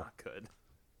 Wow, and not good.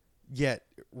 Yet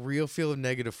real feel of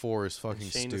 -4 is fucking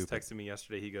Shane stupid. just texted me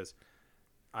yesterday. He goes,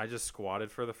 "I just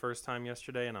squatted for the first time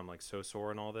yesterday, and I'm like so sore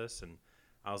and all this." And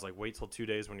I was like, "Wait till 2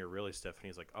 days when you're really stiff." And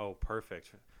he's like, "Oh,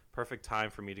 perfect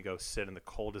time for me to go sit in the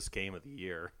coldest game of the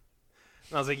year."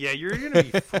 And I was like, "Yeah, you're gonna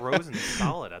be frozen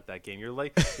solid at that game. Your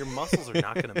muscles are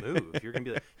not gonna move. You're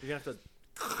gonna have to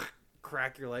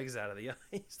crack your legs out of the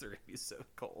ice. They're gonna be so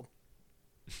cold."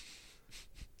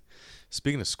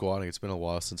 Speaking of squatting, it's been a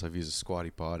while since I've used a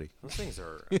squatty potty. Those things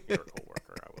are a miracle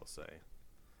worker, I will say.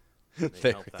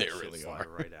 They really are.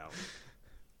 Right out.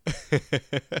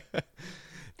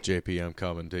 JP, I'm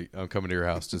coming to your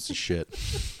house just to shit.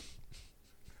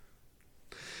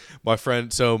 My friend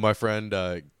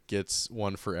gets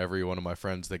one for every one of my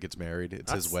friends that gets married.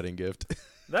 It's his wedding gift.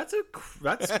 That's a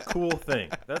cool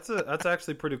thing. That's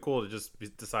actually pretty cool to just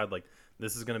decide like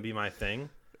this is gonna be my thing.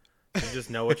 You just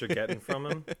know what you're getting from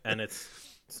him, and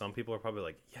some people are probably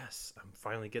like, yes, I'm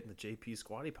finally getting the JP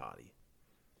squatty potty.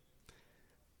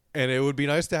 And it would be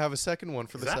nice to have a second one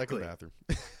for the second bathroom.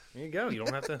 There you go. You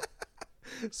don't have to.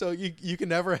 So you can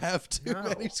never have too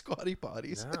many squatty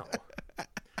potties. No.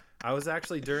 I was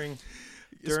actually during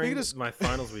my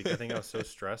finals week. I think I was so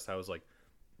stressed. I was like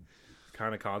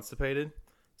kind of constipated.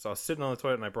 So I was sitting on the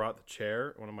toilet and I brought the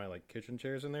chair, one of my like kitchen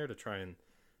chairs in there to try and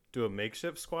do a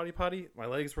makeshift squatty potty. My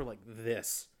legs were like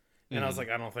this. And I was like,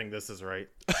 I don't think this is right.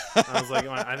 I was like,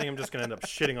 I think I'm just going to end up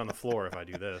shitting on the floor if I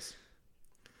do this.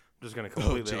 I'm just going to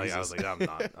completely, I was like,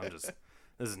 this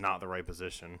is not the right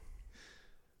position.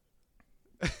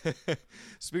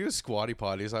 Speaking of squatty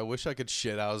potties, I wish I could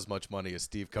shit out as much money as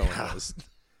Steve Cohen does.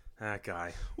 That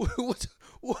guy. What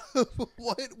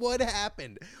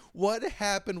happened? What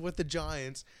happened with the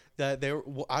Giants that they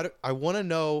were? I want to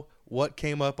know what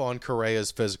came up on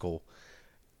Correa's physical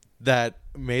that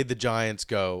made the Giants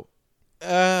go,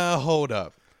 hold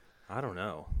up. I don't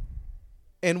know.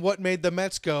 And what made the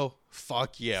Mets go,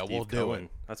 fuck yeah, we'll do it.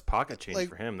 That's pocket change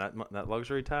for him. That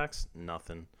luxury tax,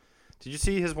 nothing. Did you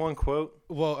see his one quote?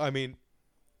 Well, I mean,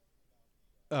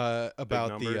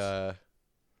 about the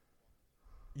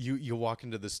you walk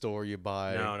into the store, you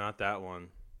buy. No, not that one.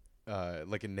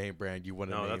 Like a name brand, you want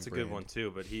a name brand. No, that's a good one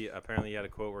too. But he apparently had a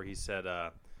quote where he said,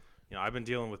 I've been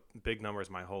dealing with big numbers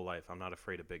my whole life. I'm not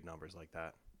afraid of big numbers like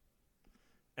that.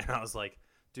 And I was like,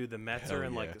 dude, the Mets are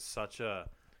in like such a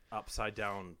upside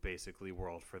down basically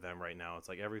world for them right now. It's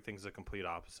like everything's a complete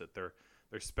opposite. They're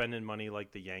spending money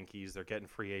like the Yankees. They're getting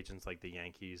free agents like the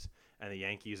Yankees, and the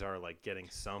Yankees are like getting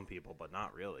some people, but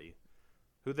not really.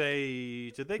 Did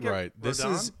they get? Right. Rodon? This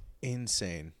is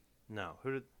insane. No.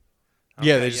 Who did?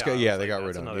 Okay, yeah, they got Rodon.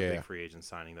 That's another big free agent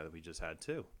signing that we just had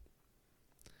too.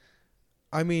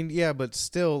 I mean, yeah, but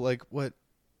still, like, what?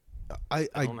 I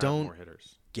don't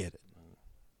get it.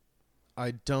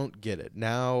 I don't get it.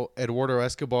 Now, Eduardo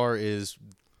Escobar is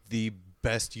the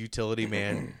best utility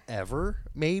man ever,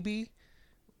 maybe,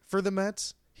 for the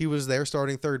Mets. He was their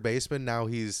starting third baseman. Now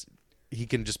he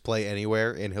can just play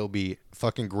anywhere, and he'll be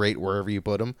fucking great wherever you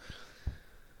put him.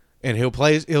 And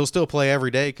he'll still play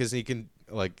every day because he can,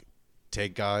 like,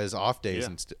 take guys off days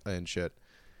and shit.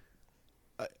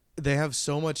 They have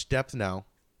so much depth now.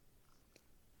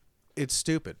 It's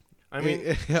stupid. I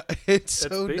mean, it's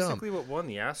so basically dumb. what won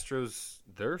the Astros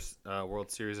their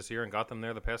World Series this year and got them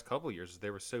there the past couple of years. They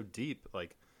were so deep,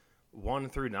 like 1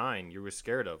 through 9, you were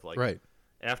scared of. Like right.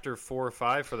 After 4 or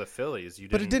 5 for the Phillies,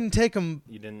 But it didn't take them.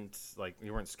 You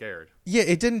weren't scared. Yeah,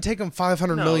 it didn't take them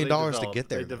 $500 million to get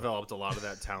there. They developed a lot of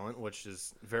that talent, which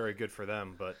is very good for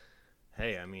them. But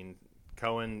hey, I mean,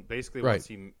 Cohen basically Right. once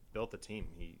he built the team,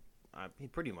 he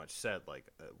pretty much said like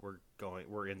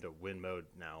we're into win mode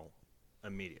now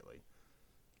immediately.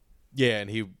 Yeah, and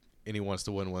he wants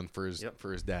to win one for his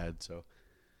dad. So,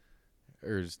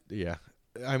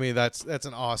 I mean that's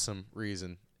an awesome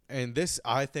reason, and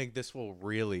I think this will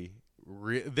really,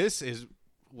 this is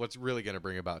what's really going to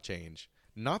bring about change.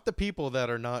 Not the people that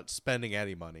are not spending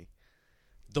any money.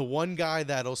 The one guy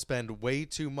that'll spend way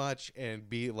too much and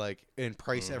be like and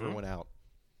price everyone out.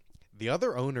 The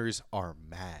other owners are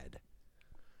mad.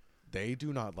 They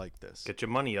do not like this. Get your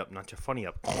money up, not your funny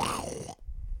up. Wow.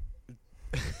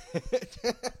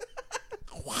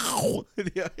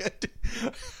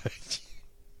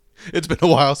 It's been a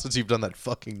while since you've done that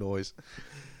fucking noise.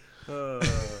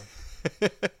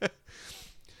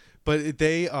 But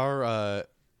they are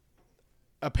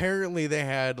apparently they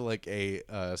had like a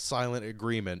silent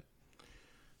agreement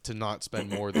to not spend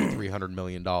more than $300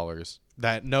 million.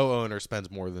 That no owner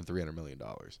spends more than $300 million.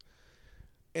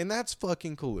 And that's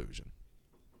fucking collusion.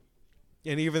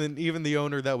 And even the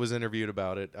owner that was interviewed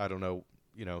about it, I don't know,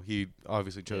 he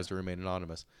obviously chose to remain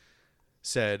anonymous,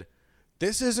 said,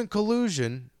 "This isn't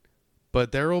collusion,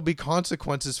 but there will be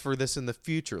consequences for this in the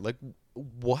future." Like,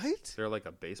 what? They're like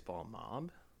a baseball mob.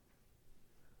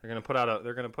 They're gonna put out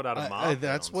a mob.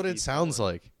 That's what it sounds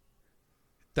like.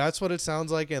 That's what it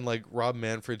sounds like, and like Rob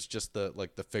Manfred's just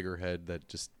the figurehead that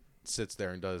just sits there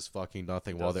and does fucking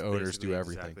nothing while the owners do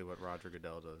everything. Exactly what Roger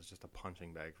Goodell does, just a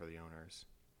punching bag for the owners.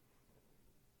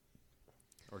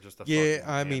 Or just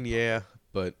a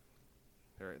but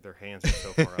their hands are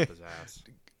so far up his ass.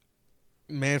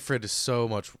 Manfred is so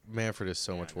much worse than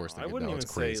Goodell. I wouldn't even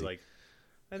say like.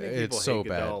 I think people hate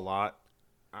Goodell a lot.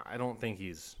 I don't think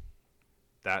he's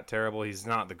that terrible. He's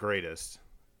not the greatest.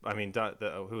 I mean,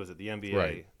 who is it? The NBA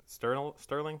right.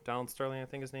 Sterling, Donald Sterling, I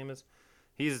think his name is.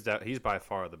 He's by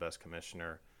far the best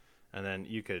commissioner. And then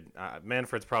you could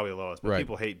Manfred's probably the lowest, but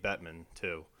people hate Bettman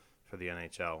too for the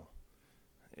NHL.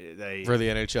 For the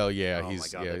NHL,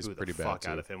 he's pretty bad fuck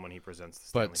too. Out of him when he presents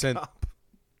the Stanley Cup.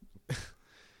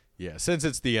 Since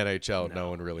it's the NHL, no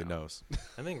one really knows.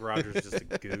 I think Roger's just a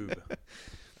goob.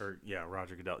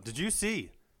 Roger Goodell. Did you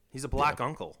see? He's a black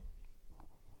uncle.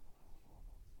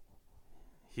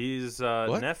 His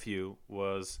nephew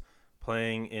was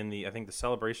playing in the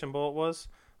Celebration Bowl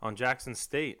on Jackson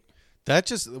State. That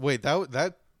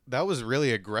was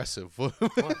really aggressive. What?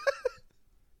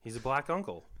 He's a black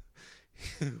uncle.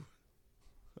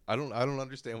 I don't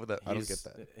understand what that. I don't get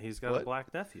that. He's got a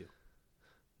black nephew.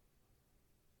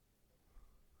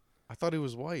 I thought he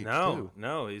was white.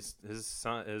 No. His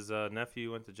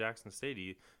nephew went to Jackson State.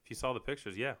 If you saw the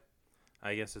pictures,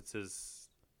 I guess it's his.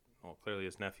 Well, clearly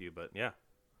his nephew, but yeah.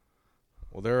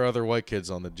 Well, there are other white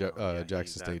kids on the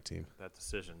Jackson State team. That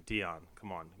decision, Dion.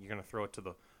 Come on, you're gonna throw it to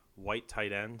the white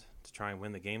tight end to try and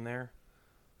win the game there.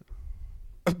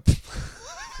 Come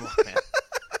on, man.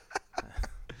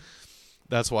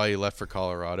 That's why he left for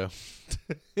Colorado.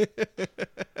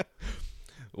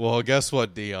 Well, guess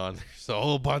what, Dion? There's a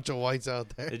whole bunch of whites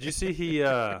out there. Did you see he?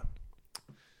 I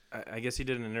guess he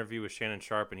did an interview with Shannon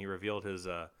Sharpe, and he revealed his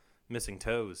missing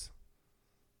toes.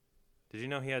 Did you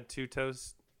know he had 2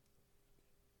 toes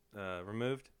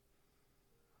removed?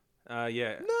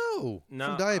 No.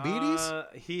 From diabetes?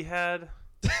 He had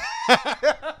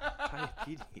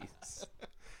diabetes.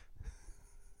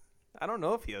 I don't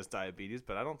know if he has diabetes,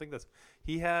 but I don't think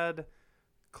he had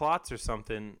clots or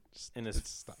something in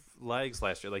his legs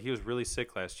last year. Like, he was really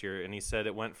sick last year, and he said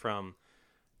it went from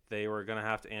they were going to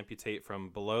have to amputate from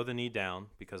below the knee down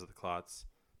because of the clots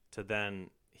to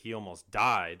then he almost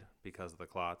died because of the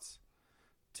clots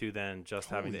to then just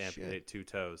having to amputate 2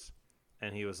 toes.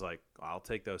 And he was like, I'll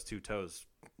take those 2 toes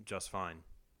just fine.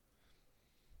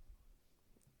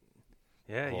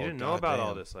 Yeah, you didn't know about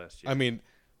all this last year. I mean,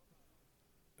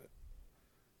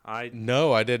 I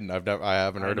didn't. I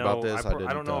haven't heard about this.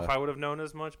 I don't know if I would have known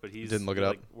as much, but he didn't look it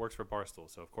up. Works for Barstool,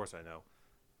 so of course I know.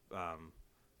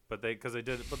 But they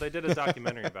did a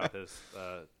documentary about his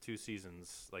 2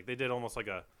 seasons. Like, they did almost like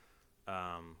a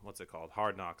what's it called?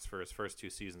 Hard Knocks for his first 2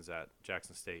 seasons at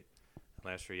Jackson State.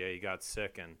 Last year, he got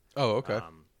sick and okay.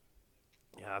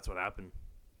 That's what happened.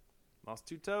 Lost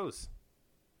 2 toes.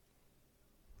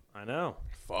 I know.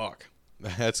 Fuck.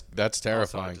 That's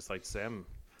terrifying. Also, I just like Sam.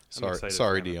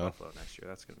 Sorry, Dion. Buffalo next year.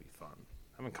 That's gonna be fun.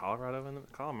 I'm in Colorado.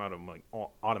 Colorado might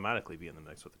automatically be in the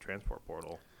mix with the transport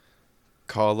portal.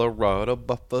 Colorado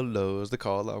Buffaloes. The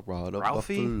Colorado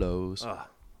Ralphie? Buffaloes.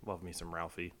 Love me some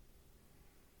Ralphie.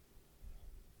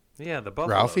 Yeah, the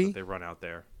Buffalo Ralphie? that they run out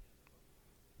there.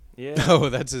 Yeah. Oh,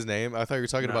 that's his name? I thought you were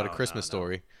talking about A Christmas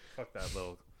Story. Fuck that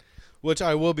little Which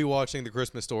I will be watching The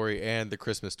Christmas Story and The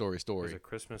Christmas Story There's a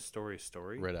Christmas Story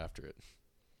right after it.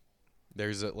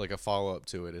 There's a follow-up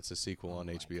to it. It's a sequel on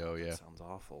HBO, God, yeah. That sounds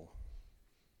awful.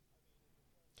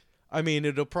 I mean,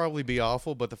 it'll probably be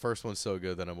awful, but the first one's so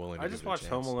good that I'm willing to give it a chance. I just watched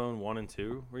Home Alone 1 and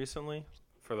 2 recently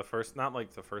for the first, not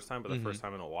like the first time, but the first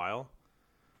time in a while.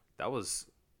 Those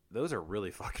are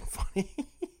really fucking funny.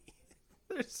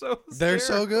 They're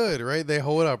so good, right? They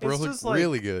hold up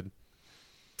really good.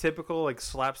 Typical like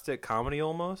slapstick comedy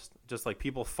almost, just like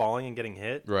people falling and getting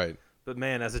hit. Right. But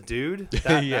man, as a dude,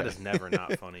 that is never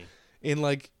not funny. In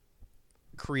like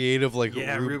creative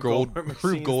Rube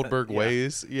Goldberg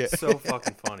ways. Yeah. So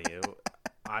fucking funny.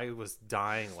 I was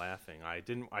dying laughing. I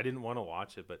didn't want to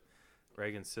watch it, but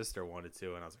Reagan's sister wanted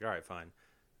to, and I was like, all right, fine.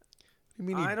 You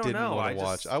mean I don't know. Want to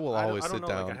watch? I will always sit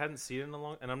down. Like, I hadn't seen it in a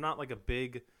long, and I'm not like a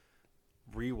big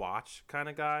rewatch kind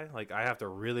of guy. Like I have to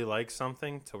really like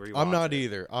something to rewatch. I'm not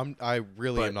either. I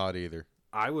really am not either.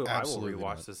 I will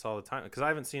rewatch this all the time because I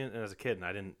haven't seen it as a kid and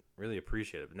I didn't really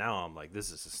appreciate it. But now I'm like,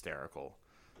 this is hysterical.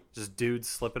 Just dudes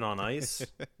slipping on ice,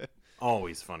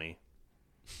 always funny.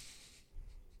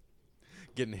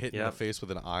 Getting hit in the face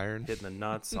with an iron, hitting the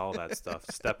nuts, all that stuff.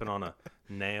 Stepping on a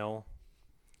nail.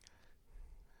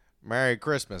 Merry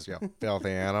Christmas, you filthy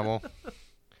animal,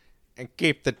 and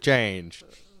keep the change.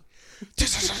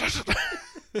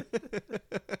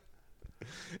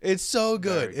 It's so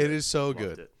good. It is so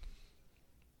good.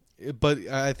 But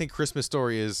I think Christmas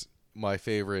Story is my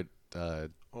favorite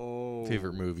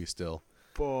movie still.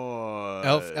 But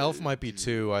Elf might be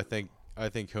 2. I think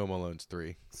Home Alone's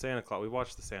 3. Santa Claus. We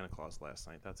watched the Santa Claus last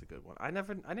night. That's a good one. I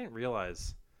didn't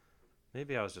realize.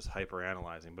 Maybe I was just hyper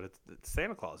analyzing, but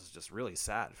Santa Claus is just really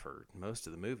sad for most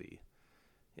of the movie.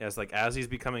 Yeah, it's like as he's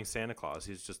becoming Santa Claus,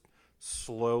 he's just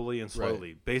slowly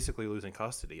basically losing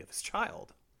custody of his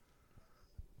child.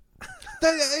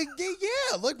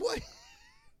 Yeah, like what?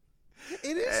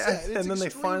 It is sad. It's and then they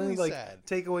finally sad.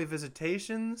 Take away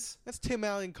visitations. That's Tim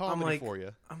Allen comedy for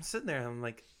you. I'm sitting there and I'm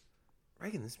like,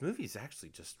 Reagan, this movie is actually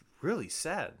just really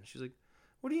sad. And she's like,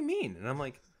 what do you mean? And I'm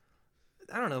like,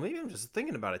 I don't know. Maybe I'm just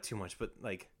thinking about it too much. But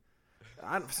like,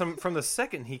 from the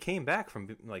second he came back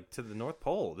from like to the North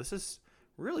Pole, this has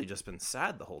really just been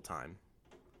sad the whole time.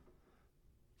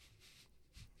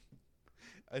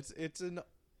 It's a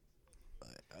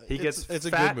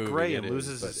good movie, gray and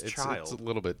loses his child. It's a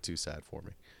little bit too sad for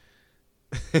me.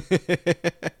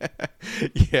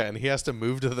 Yeah, and he has to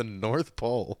move to the North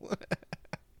Pole.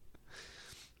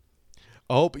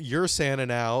 Oh, you're Santa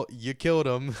now. You killed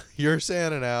him. You're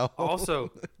Santa now.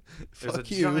 Also, there's a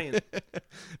giant.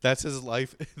 That's his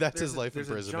life. That's his life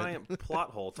imprisonment. There's a giant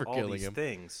plot hole to all these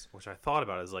things, which I thought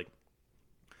about. Is like,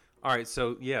 all right,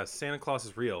 so yeah, Santa Claus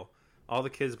is real. All the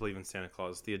kids believe in Santa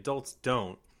Claus. The adults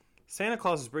don't. Santa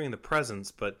Claus is bringing the presents,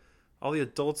 but all the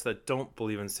adults that don't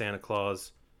believe in Santa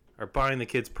Claus are buying the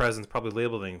kids presents, probably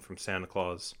labeling from Santa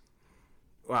Claus.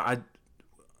 Well,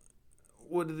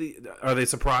 are they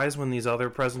surprised when these other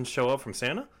presents show up from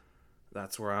Santa?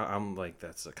 That's where I'm like,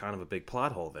 that's a kind of a big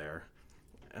plot hole there,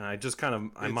 and I just kind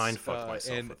of mind fucked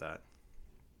myself with that.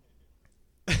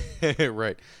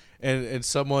 Right, and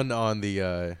someone on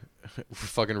the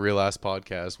fucking Real Ass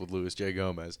Podcast with Louis J.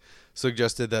 Gomez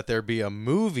suggested that there be a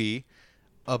movie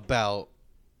about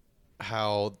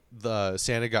how the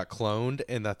Santa got cloned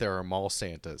and that there are mall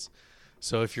Santas.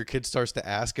 So if your kid starts to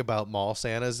ask about mall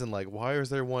Santas and like, why is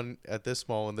there one at this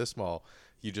mall and this mall,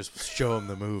 you just show them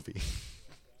the movie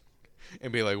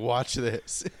and be like, watch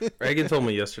this. Reagan told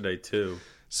me yesterday too.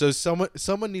 So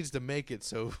someone needs to make it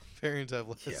so parents have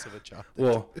less of a child.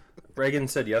 Well, Reagan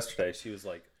said yesterday, she was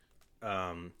like,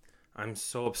 I'm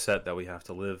so upset that we have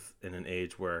to live in an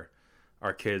age where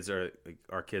we're going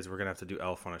to have to do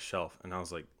Elf on a Shelf. And I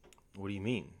was like, what do you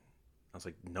mean? I was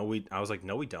like, no, we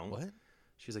don't. What?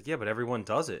 She's like, yeah, but everyone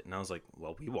does it. And I was like,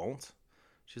 well, we won't.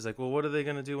 She's like, well, what are they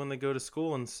going to do when they go to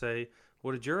school and say,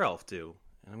 what did your elf do?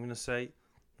 And I'm going to say,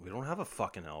 we don't have a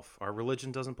fucking elf. Our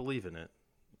religion doesn't believe in it.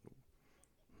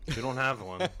 We don't have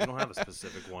one. We don't have a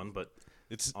specific one, but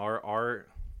it's our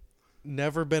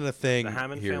never been a thing. The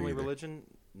Hammond family religion,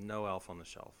 no elf on the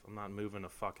shelf. I'm not moving a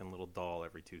fucking little doll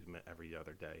every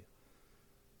other day.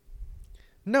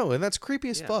 No, and that's creepy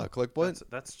as fuck. Like what?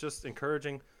 That's just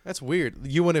encouraging. That's weird.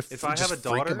 You want to if I have a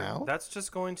daughter, that's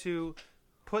just going to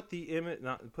put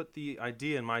the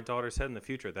idea in my daughter's head in the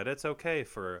future that it's okay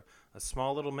for a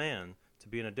small little man to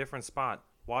be in a different spot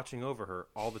watching over her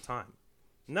all the time.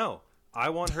 No, I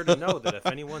want her to know that if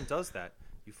anyone does that,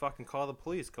 you fucking call the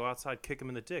police, go outside, kick him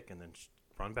in the dick, and then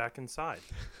run back inside,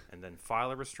 and then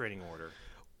file a restraining order.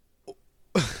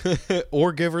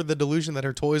 Or give her the delusion that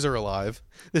her toys are alive.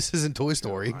 This isn't Toy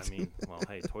Story. I mean, well,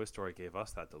 hey, Toy Story gave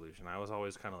us that delusion. I was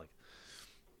always kind of like,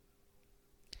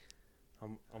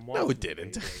 I'm watching. No, it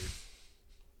didn't.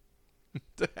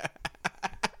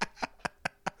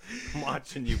 I'm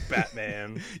watching you,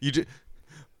 Batman. You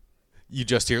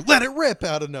just hear, let it rip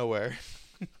out of nowhere.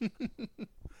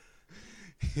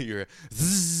 You're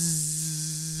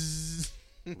it's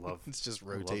just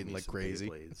rotating like crazy.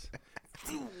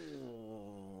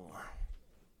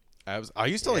 I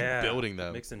used to like building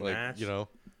them. Mix and like, match. you know.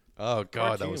 Oh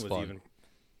god, that was fun. Even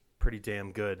pretty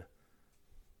damn good.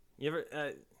 You ever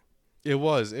It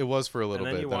was for a little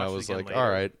bit. Then I was like, later, all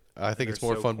right, I think it's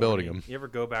more fun building them. You ever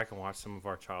go back and watch some of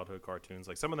our childhood cartoons?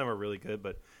 Like some of them are really good,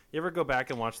 but you ever go back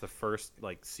and watch the first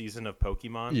like season of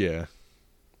Pokemon? Yeah.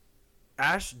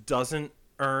 Ash doesn't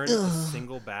earn a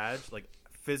single badge, like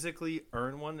physically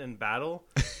earn one in battle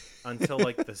until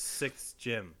like the 6th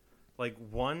gym. Like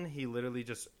one he literally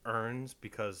just earns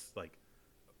because like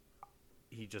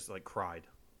he just like cried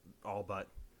all but.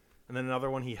 And then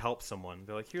another one he helps someone.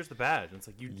 They're like, here's the badge. And it's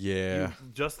like you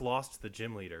just lost to the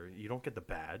gym leader. You don't get the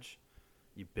badge.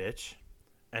 You bitch.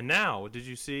 And now, did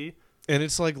you see? And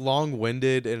it's like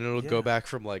long-winded, and it'll go back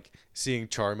from like seeing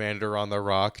Charmander on the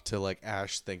rock to like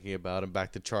Ash thinking about him,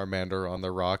 back to Charmander on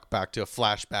the rock, back to a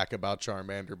flashback about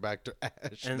Charmander, back to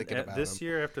Ash thinking about him. This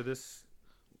year, after this,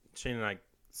 Shane and I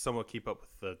somewhat keep up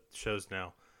with the shows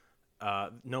now.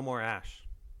 No more Ash.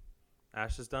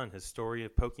 Ash is done. His story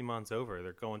of Pokemon's over.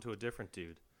 They're going to a different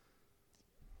dude.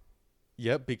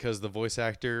 Yep, because the voice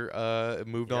actor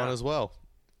moved on as well.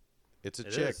 It's a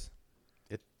chick.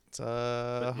 It's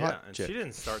a hot and chick. She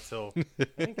didn't start till I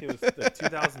think it was like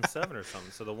 2007 or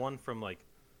something. So the one from like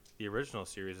the original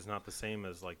series is not the same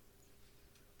as like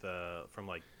the from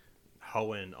like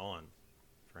Hoenn on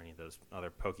for any of those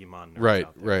other Pokemon nerds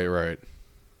out there. Right.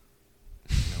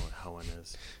 You know what Hoenn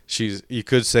is? You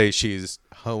could say she's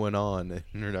hoeing on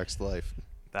in her next life.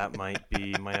 That might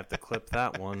have to clip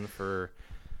that one for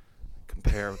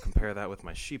compare that with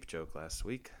my sheep joke last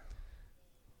week.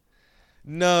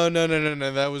 No.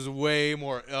 That was way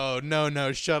more. Oh,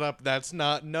 no. Shut up. That's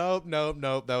not. Nope.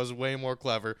 That was way more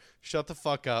clever. Shut the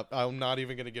fuck up. I'm not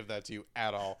even going to give that to you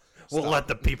at all. We'll let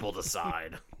the people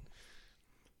decide.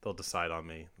 They'll decide on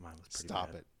me. Mine was pretty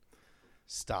bad.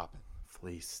 Stop it.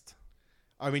 Fleeced.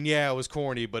 I mean, yeah, it was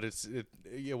corny, but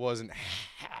it wasn't.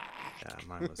 Yeah,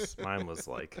 mine was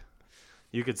like,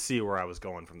 you could see where I was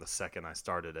going from the second I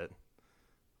started it.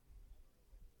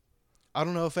 I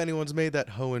don't know if anyone's made that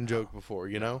Hoenn joke before,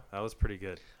 you know? That was pretty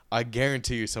good. I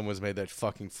guarantee you someone's made that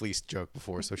fucking fleeced joke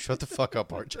before, so shut the fuck up,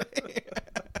 RJ.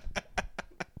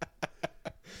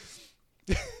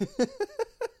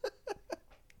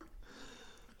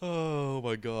 Oh,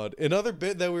 my God. Another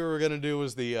bit that we were going to do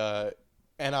was the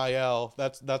NIL.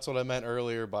 That's what I meant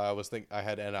earlier by I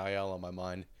had NIL on my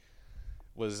mind.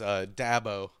 Was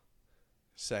Dabo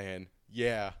saying,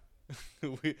 yeah.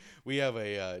 we have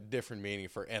a different meaning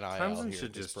for NIL. Clemson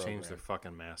should just change their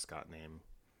fucking mascot name.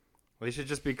 They should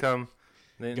just become.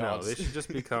 They should just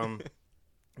become.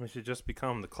 We should just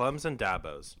become the Clemson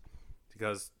Dabos,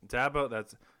 because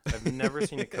Dabo. I've never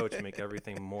seen a coach make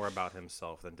everything more about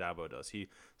himself than Dabo does. He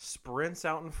sprints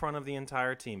out in front of the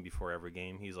entire team before every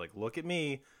game. He's like, "Look at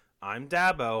me, I'm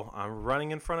Dabo. I'm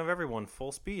running in front of everyone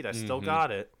full speed. I still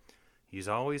got it." He's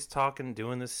always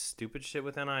doing this stupid shit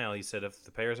with NIL. He said if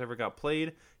the players ever got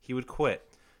played, he would quit.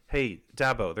 Hey,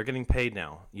 Dabo, they're getting paid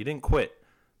now. You didn't quit.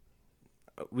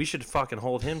 We should fucking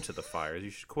hold him to the fire. You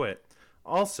should quit.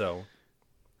 Also,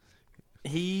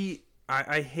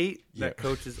 I hate that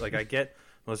coaches, like I get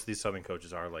most of these Southern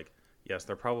coaches are like, yes,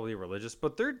 they're probably religious,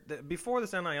 but before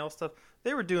this NIL stuff,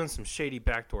 they were doing some shady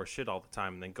backdoor shit all the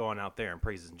time and then going out there and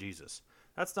praising Jesus.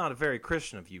 That's not a very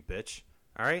Christian of you, bitch.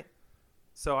 All right?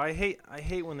 So I hate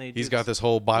when they do He's got this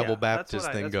whole Bible Baptist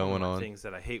thing that's going one of on. the things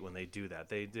that I hate when they do that.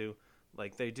 They do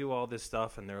all this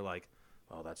stuff and they're like,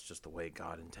 "Oh, that's just the way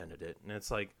God intended it." And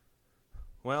it's like,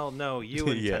 "Well, no, you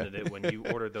intended it when you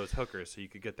ordered those hookers so you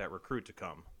could get that recruit to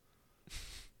come."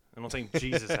 I don't think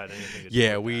Jesus had anything to do with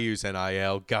that. We use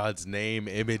NIL, God's name,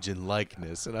 image, and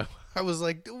likeness. And I was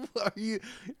like, are you?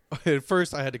 At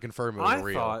first, I had to confirm it was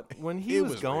real. I thought when he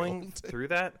was going through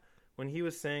that, when he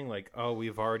was saying, like, oh,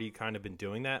 we've already kind of been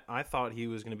doing that, I thought he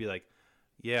was going to be like,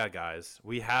 yeah, guys,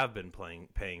 we have been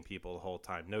paying people the whole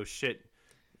time. No shit.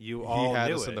 You all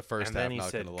knew it. In the first and half, then he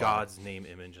said God's name,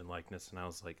 image, and likeness. And I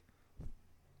was like,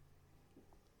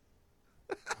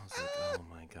 oh,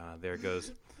 my God. There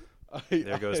goes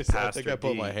Pastor I think I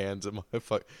put my hands in my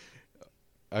fuck.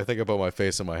 I think I put my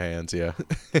face in my hands, yeah.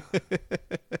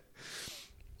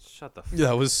 Shut the fuck up.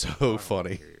 That was so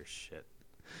funny. Hear your shit.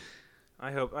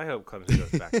 I hope Clemson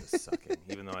goes back to sucking,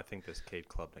 even though I think this Cade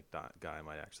Klubnik guy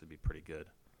might actually be pretty good.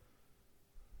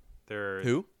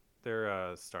 Who?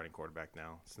 They're starting quarterback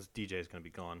now, since DJ is going to be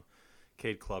gone.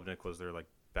 Cade Klubnik was their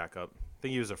backup. I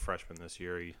think he was a freshman this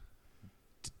year.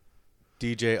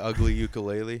 DJ Ugly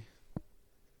Ukulele.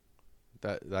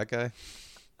 That guy.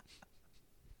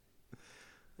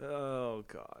 Oh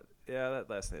God, yeah, that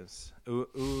last name's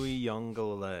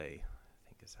Uyunglele, I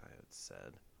think is how it's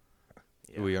said.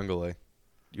 Yeah. Uyunglele.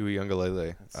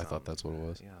 I thought that's what it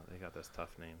was. Yeah, they got those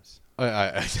tough names.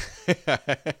 I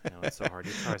It's so hard.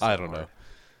 You try so I don't hard. know.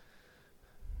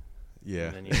 Yeah.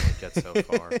 And then you only get so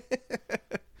far.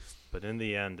 But in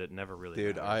the end, it never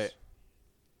really matters.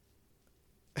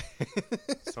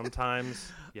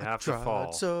 Sometimes you have to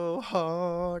fall so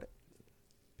hard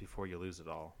before you lose it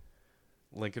all.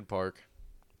 Lincoln Park.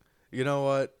 You know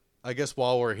what? I guess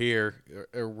while we're here,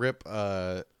 rip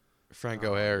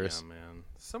Franco Harris. Yeah, man.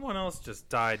 Someone else just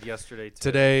died yesterday too.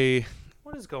 Today.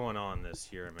 What is going on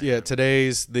this year, man? Yeah,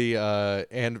 today's the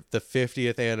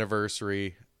 50th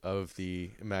anniversary of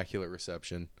the Immaculate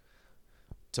Reception.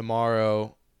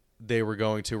 Tomorrow, they were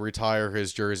going to retire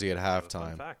his jersey at halftime.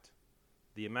 Fun fact.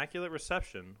 The Immaculate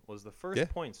Reception was the first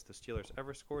points the Steelers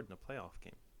ever scored in a playoff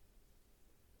game.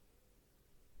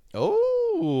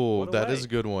 Oh, that is a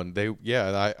good one. That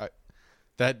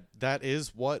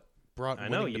is what brought. I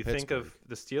know winning you to think Pittsburgh. of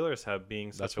the Steelers have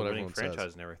being such a winning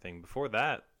franchise and everything. Before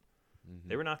that,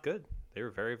 they were not good. They were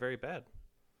very, very bad.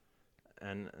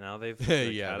 And now they've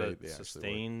had a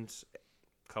sustained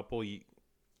couple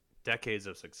decades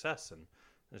of success, and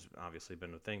there's obviously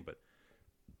been a thing. But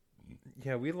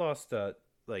yeah, we lost.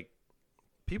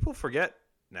 People forget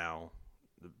now.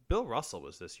 Bill Russell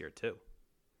was this year too.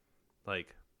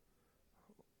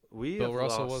 Bill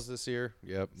Russell was this year.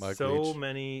 Yep, Mike so Leach.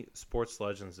 many sports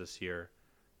legends this year,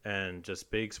 and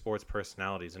just big sports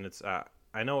personalities. And it's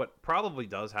I know it probably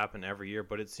does happen every year,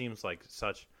 but it seems like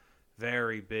such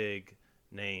very big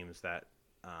names that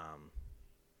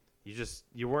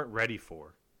you weren't ready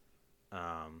for,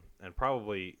 and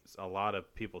probably a lot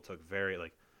of people took the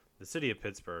city of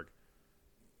Pittsburgh.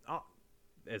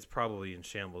 It's probably in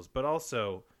shambles, but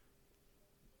also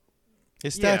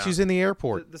his statue's in the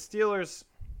airport. The Steelers.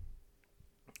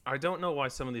 I don't know why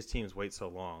some of these teams wait so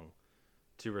long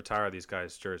to retire these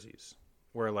guys' jerseys.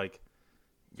 Where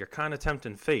you're kind of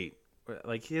tempting fate.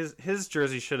 His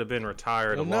jersey should have been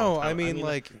retired. Well, a long time. I mean,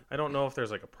 I don't know if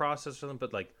there's a process for them,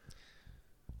 but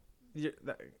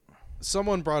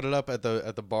someone brought it up at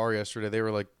the bar yesterday. They were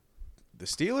like, the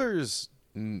Steelers,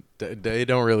 they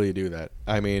don't really do that.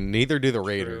 I mean, neither do the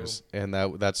Raiders, and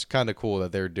that's kind of cool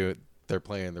that they're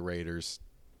playing the Raiders.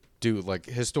 Do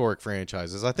historic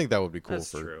franchises. I think that would be cool. That's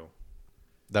true.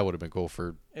 That would have been cool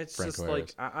for. It's Franco just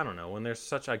Harris. I don't know, when there's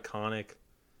such iconic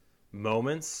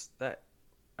moments that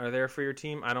are there for your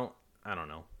team. I don't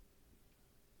know.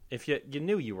 If you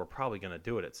knew you were probably going to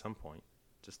do it at some point,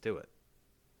 just do it.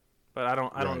 But I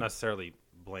don't necessarily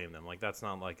blame them. That's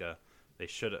not they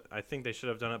should. I think they should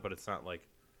have done it, but it's not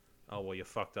oh well, you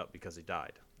fucked up because he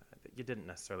died. You didn't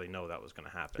necessarily know that was going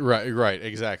to happen. Right,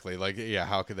 exactly.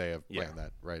 How could they have planned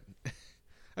that? Right.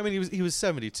 I mean, he was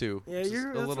 72. Yeah,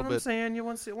 that's what I'm saying.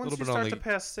 Once you start to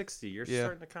pass 60, you're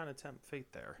starting to kind of tempt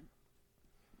fate there.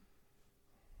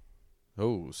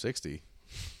 Oh, 60.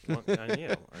 Well,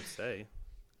 I'd say.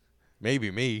 Maybe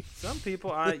me. Some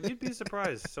people, you'd be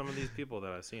surprised. Some of these people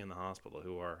that I see in the hospital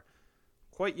who are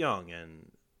quite young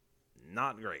and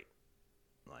not great,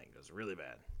 it's really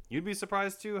bad. You'd be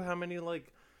surprised too how many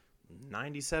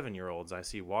 97-year-olds I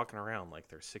see walking around like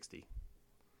they're 60.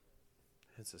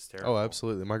 It's hysterical. Oh,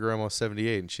 absolutely. My grandma's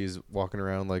 78, and she's walking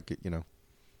around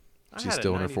she's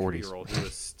still in her 40s. Who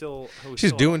was still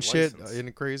she's doing shit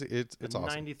in crazy. It's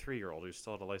awesome. 93-year-old who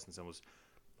still had a license and was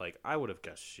I would have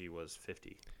guessed she was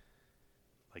 50,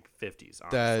 50s.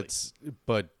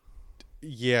 Honestly.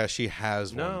 Yeah, she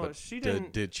has one. No, but she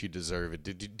didn't. Did she deserve it?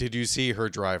 Did you see her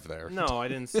drive there? No, I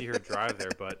didn't see her drive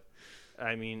there, but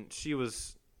I mean, she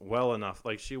was well enough.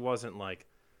 She wasn't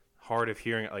hard of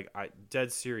hearing.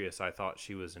 Dead serious. I thought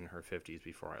she was in her 50s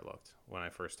before I looked when I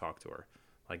first talked to her.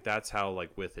 That's how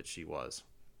with it she was.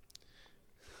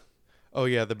 Oh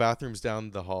yeah, the bathroom's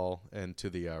down the hall and to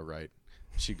the right.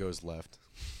 She goes left.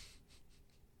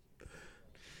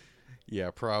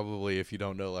 Yeah, probably if you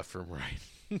don't know left from right.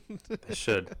 They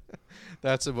should.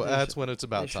 That's when it's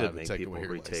about time to take people away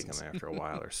your retake license. them after a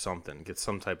while or something. Get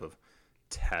some type of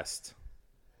test.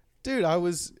 Dude, I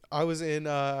was in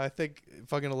I think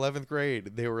fucking 11th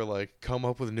grade. They were come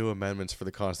up with new amendments for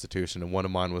the Constitution, and one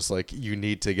of mine was you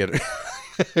need to get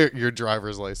your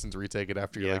driver's license retaken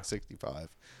after you're 65,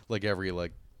 every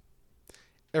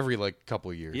every like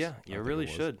couple of years. Yeah, you really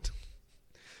should.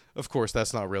 Of course,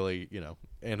 that's not really,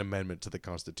 an amendment to the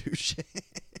Constitution.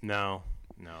 No,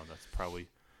 that's probably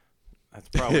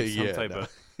some type of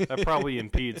that probably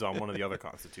impedes on one of the other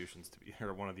constitutions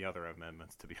or one of the other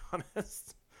amendments, to be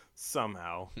honest.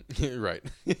 Somehow, right?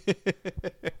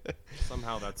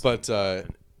 Somehow that's a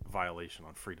violation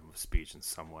on freedom of speech in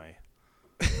some way.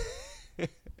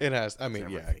 It has. I mean,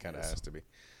 it kind of has to be.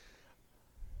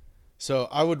 So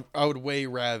I would way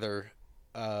rather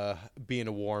be in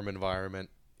a warm environment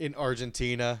in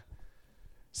Argentina,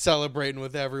 celebrating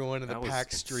with everyone in the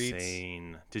packed streets.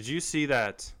 Insane. Did you see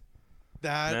that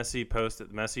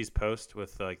Messi's post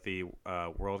with like the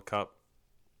World Cup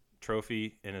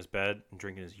trophy in his bed and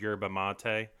drinking his yerba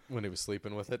mate when he was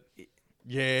sleeping with it?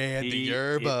 Yeah, the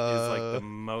yerba is like the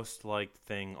most liked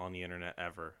thing on the internet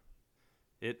ever.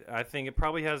 I think it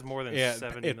probably has more than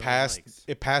 70 million likes.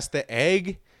 It passed the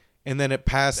egg, and then it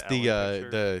passed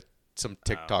the some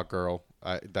TikTok girl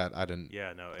that I didn't.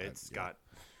 Yeah, no, it's got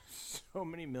so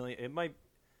many million.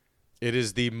 It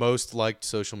is the most liked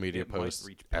social media post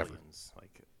reach billions. Ever.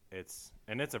 Like it's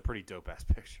a pretty dope ass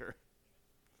picture.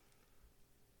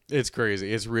 It's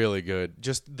crazy. It's really good.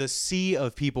 Just the sea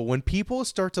of people. When people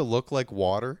start to look like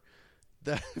water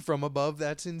from above,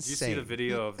 that's insane. Did you see the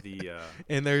video of the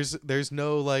and there's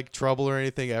no like trouble or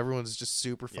anything. Everyone's just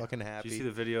super fucking happy. Did you see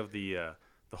the video of the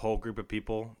whole group of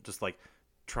people just like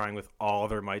trying with all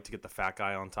their might to get the fat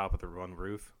guy on top of the one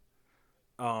roof?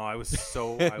 Oh, I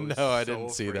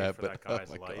didn't see that, but that guy's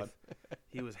life. God.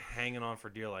 He was hanging on for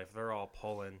dear life. They're all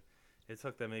pulling. It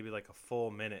took them maybe like a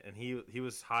full minute, and he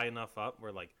was high enough up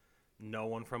where like no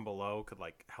one from below could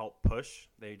like help push.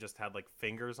 They just had like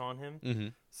fingers on him. Mm-hmm.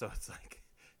 So it's like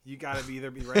you got to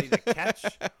either be ready to catch,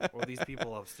 or these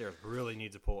people upstairs really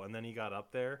need to pull. And then he got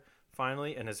up there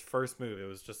finally, and his first move, it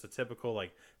was just a typical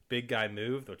like big guy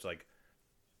move, which like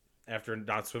after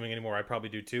not swimming anymore, I probably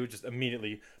do too. Just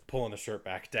immediately pulling the shirt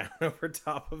back down over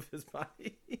top of his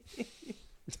body.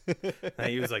 and then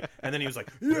he was like,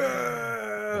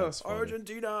 yeah,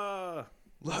 Argentina,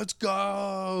 let's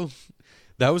go.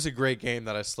 That was a great game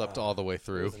that I slept all the way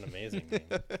through. It was an amazing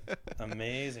game.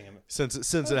 Amazing.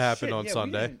 Since it happened on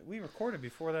Sunday. We recorded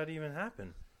before that even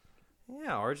happened.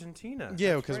 Yeah, Argentina.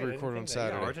 Yeah, because we recorded on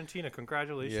Saturday. Yeah, Argentina,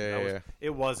 congratulations. Yeah. It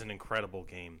was an incredible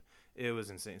game. It was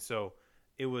insane. So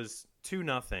it was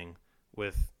 2-0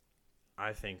 with,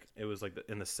 I think, it was like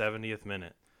in the 70th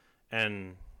minute.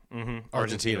 And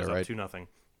Argentina was right? up 2-0.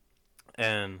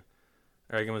 And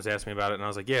Reagan was asking me about it, and I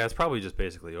was like, yeah, it's probably just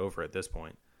basically over at this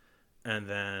point. And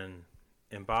then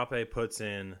Mbappe puts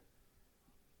in,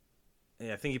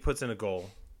 I think he puts in a goal.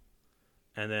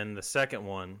 And then the second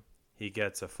one, he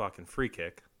gets a fucking free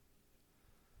kick.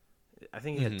 I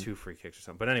think he had 2 free kicks or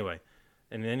something. But anyway,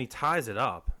 and then he ties it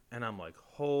up. And I'm like,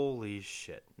 holy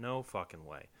shit, no fucking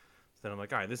way. So then I'm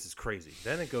like, all right, this is crazy.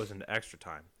 Then it goes into extra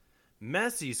time.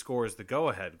 Messi scores the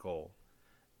go-ahead goal.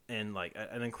 And like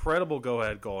an incredible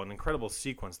go-ahead goal, an incredible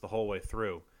sequence the whole way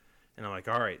through. And I'm like,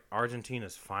 all right,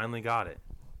 Argentina's finally got it.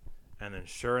 And then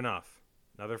sure enough,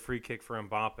 another free kick for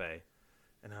Mbappe.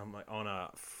 And I'm like, on a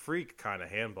freak kind of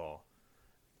handball.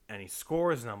 And he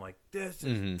scores, and I'm like, this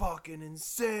is fucking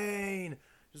insane.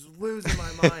 Just losing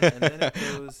my mind. And then it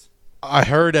goes... I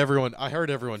heard everyone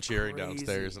cheering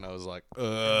downstairs, and I was like,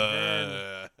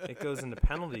 it goes into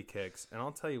penalty kicks. And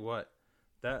I'll tell you what,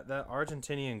 that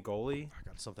Argentinian goalie... I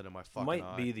got something in my fucking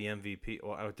might be the MVP.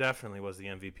 Well, it definitely was the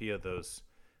MVP of those...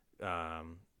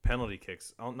 penalty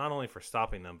kicks, not only for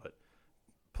stopping them, but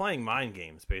playing mind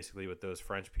games basically with those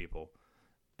French people,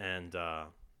 and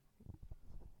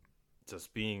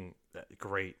just being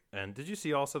great. And did you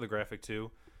see also the graphic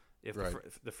too? If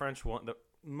the French won,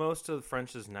 most of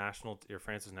France's national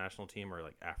team are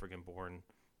like African-born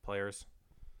players.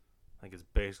 I think it's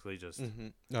basically just.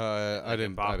 I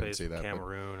didn't see that.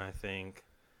 Cameroon, I think,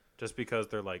 just because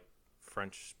they're like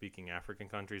French-speaking African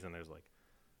countries, and there's like.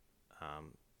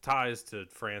 Ties to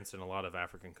France and a lot of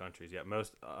African countries. Yeah,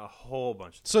 a whole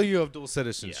bunch. So you have dual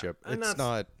citizenship.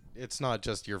 Yeah. It's not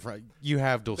just you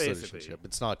have dual citizenship.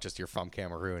 It's not just you're from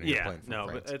Cameroon and you're playing for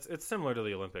France. But it's similar to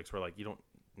the Olympics where like you don't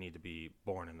need to be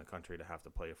born in the country to have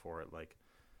to play for it. Like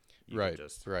right.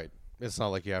 It's not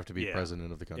like you have to be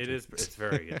president of the country. It is. It's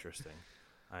very interesting.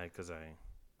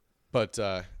 But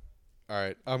all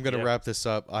right, I'm gonna wrap this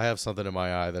up. I have something in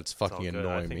my eye that's fucking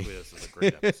annoying me. I think this is a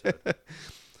great episode.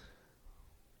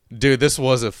 Dude, this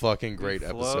was a fucking great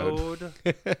episode.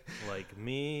 Like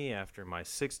me after my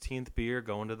 16th beer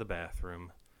going to the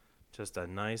bathroom. Just a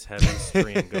nice heavy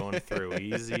stream going through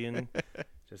easy and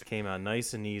just came out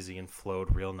nice and easy and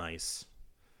flowed real nice.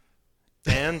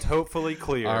 And hopefully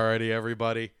clear. Alrighty,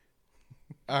 everybody.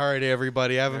 All right,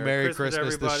 everybody. Have a Merry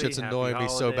Christmas. This shit's Happy annoying me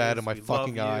so bad in my we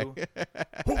fucking eye.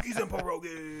 Hoagies and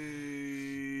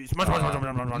pierogis.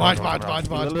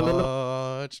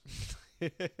 Much.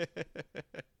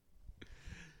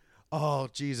 Oh,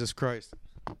 Jesus Christ.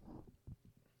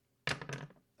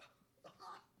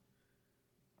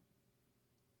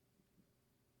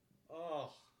 Oh,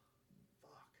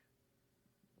 fuck.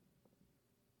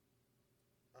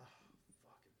 Oh,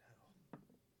 fucking hell.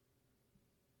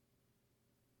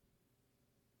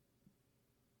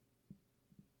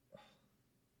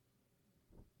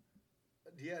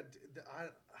 Yeah,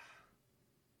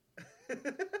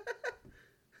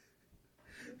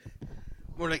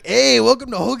 we're like, hey, welcome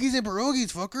to Hoagies and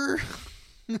Pierogis, fucker.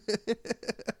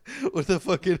 With the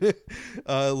fucking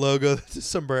logo,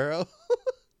 sombrero.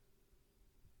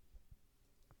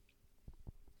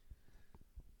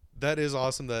 That is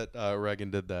awesome that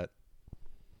Reagan did that.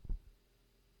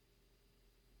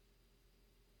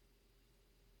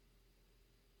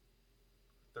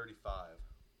 $35.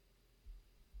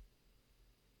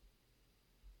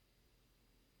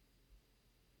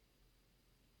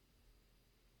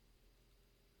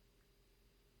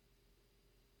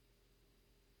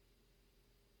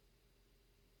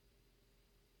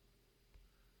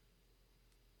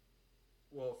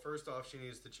 Well, first off, she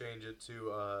needs to change it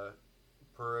to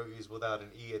pierogies without an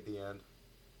E at the end.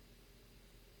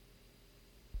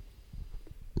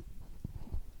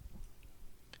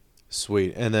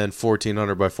 Sweet. And then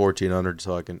 1400 by 1400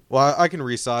 so I can... Well, I can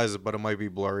resize it, but it might be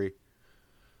blurry.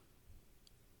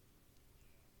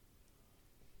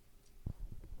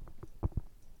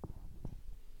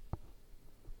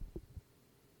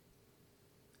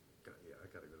 Yeah, I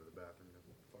gotta go to the bathroom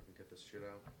and fucking get this shit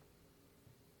out.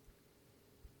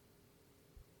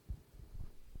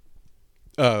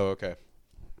 Oh, okay.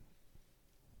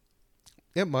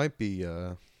 It might be,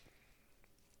 dude,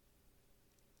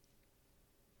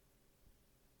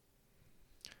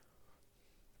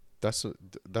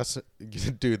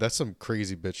 that's some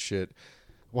crazy bitch shit.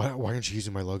 Why aren't you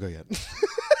using my logo yet?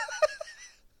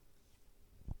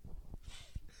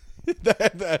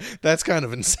 That's kind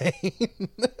of insane.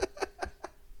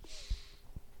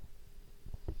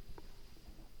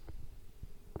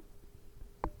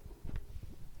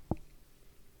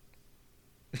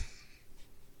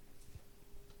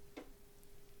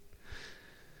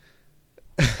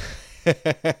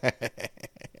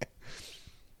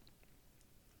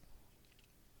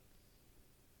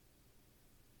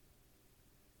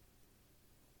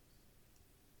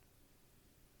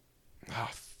 Oh,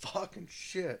 fucking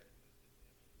shit.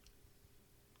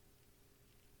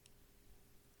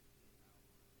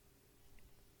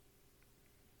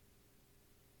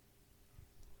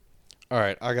 All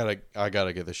right, I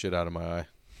gotta get the shit out of my eye.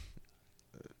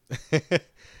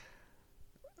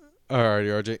 All right,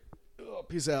 RJ. Oh,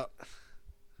 peace out.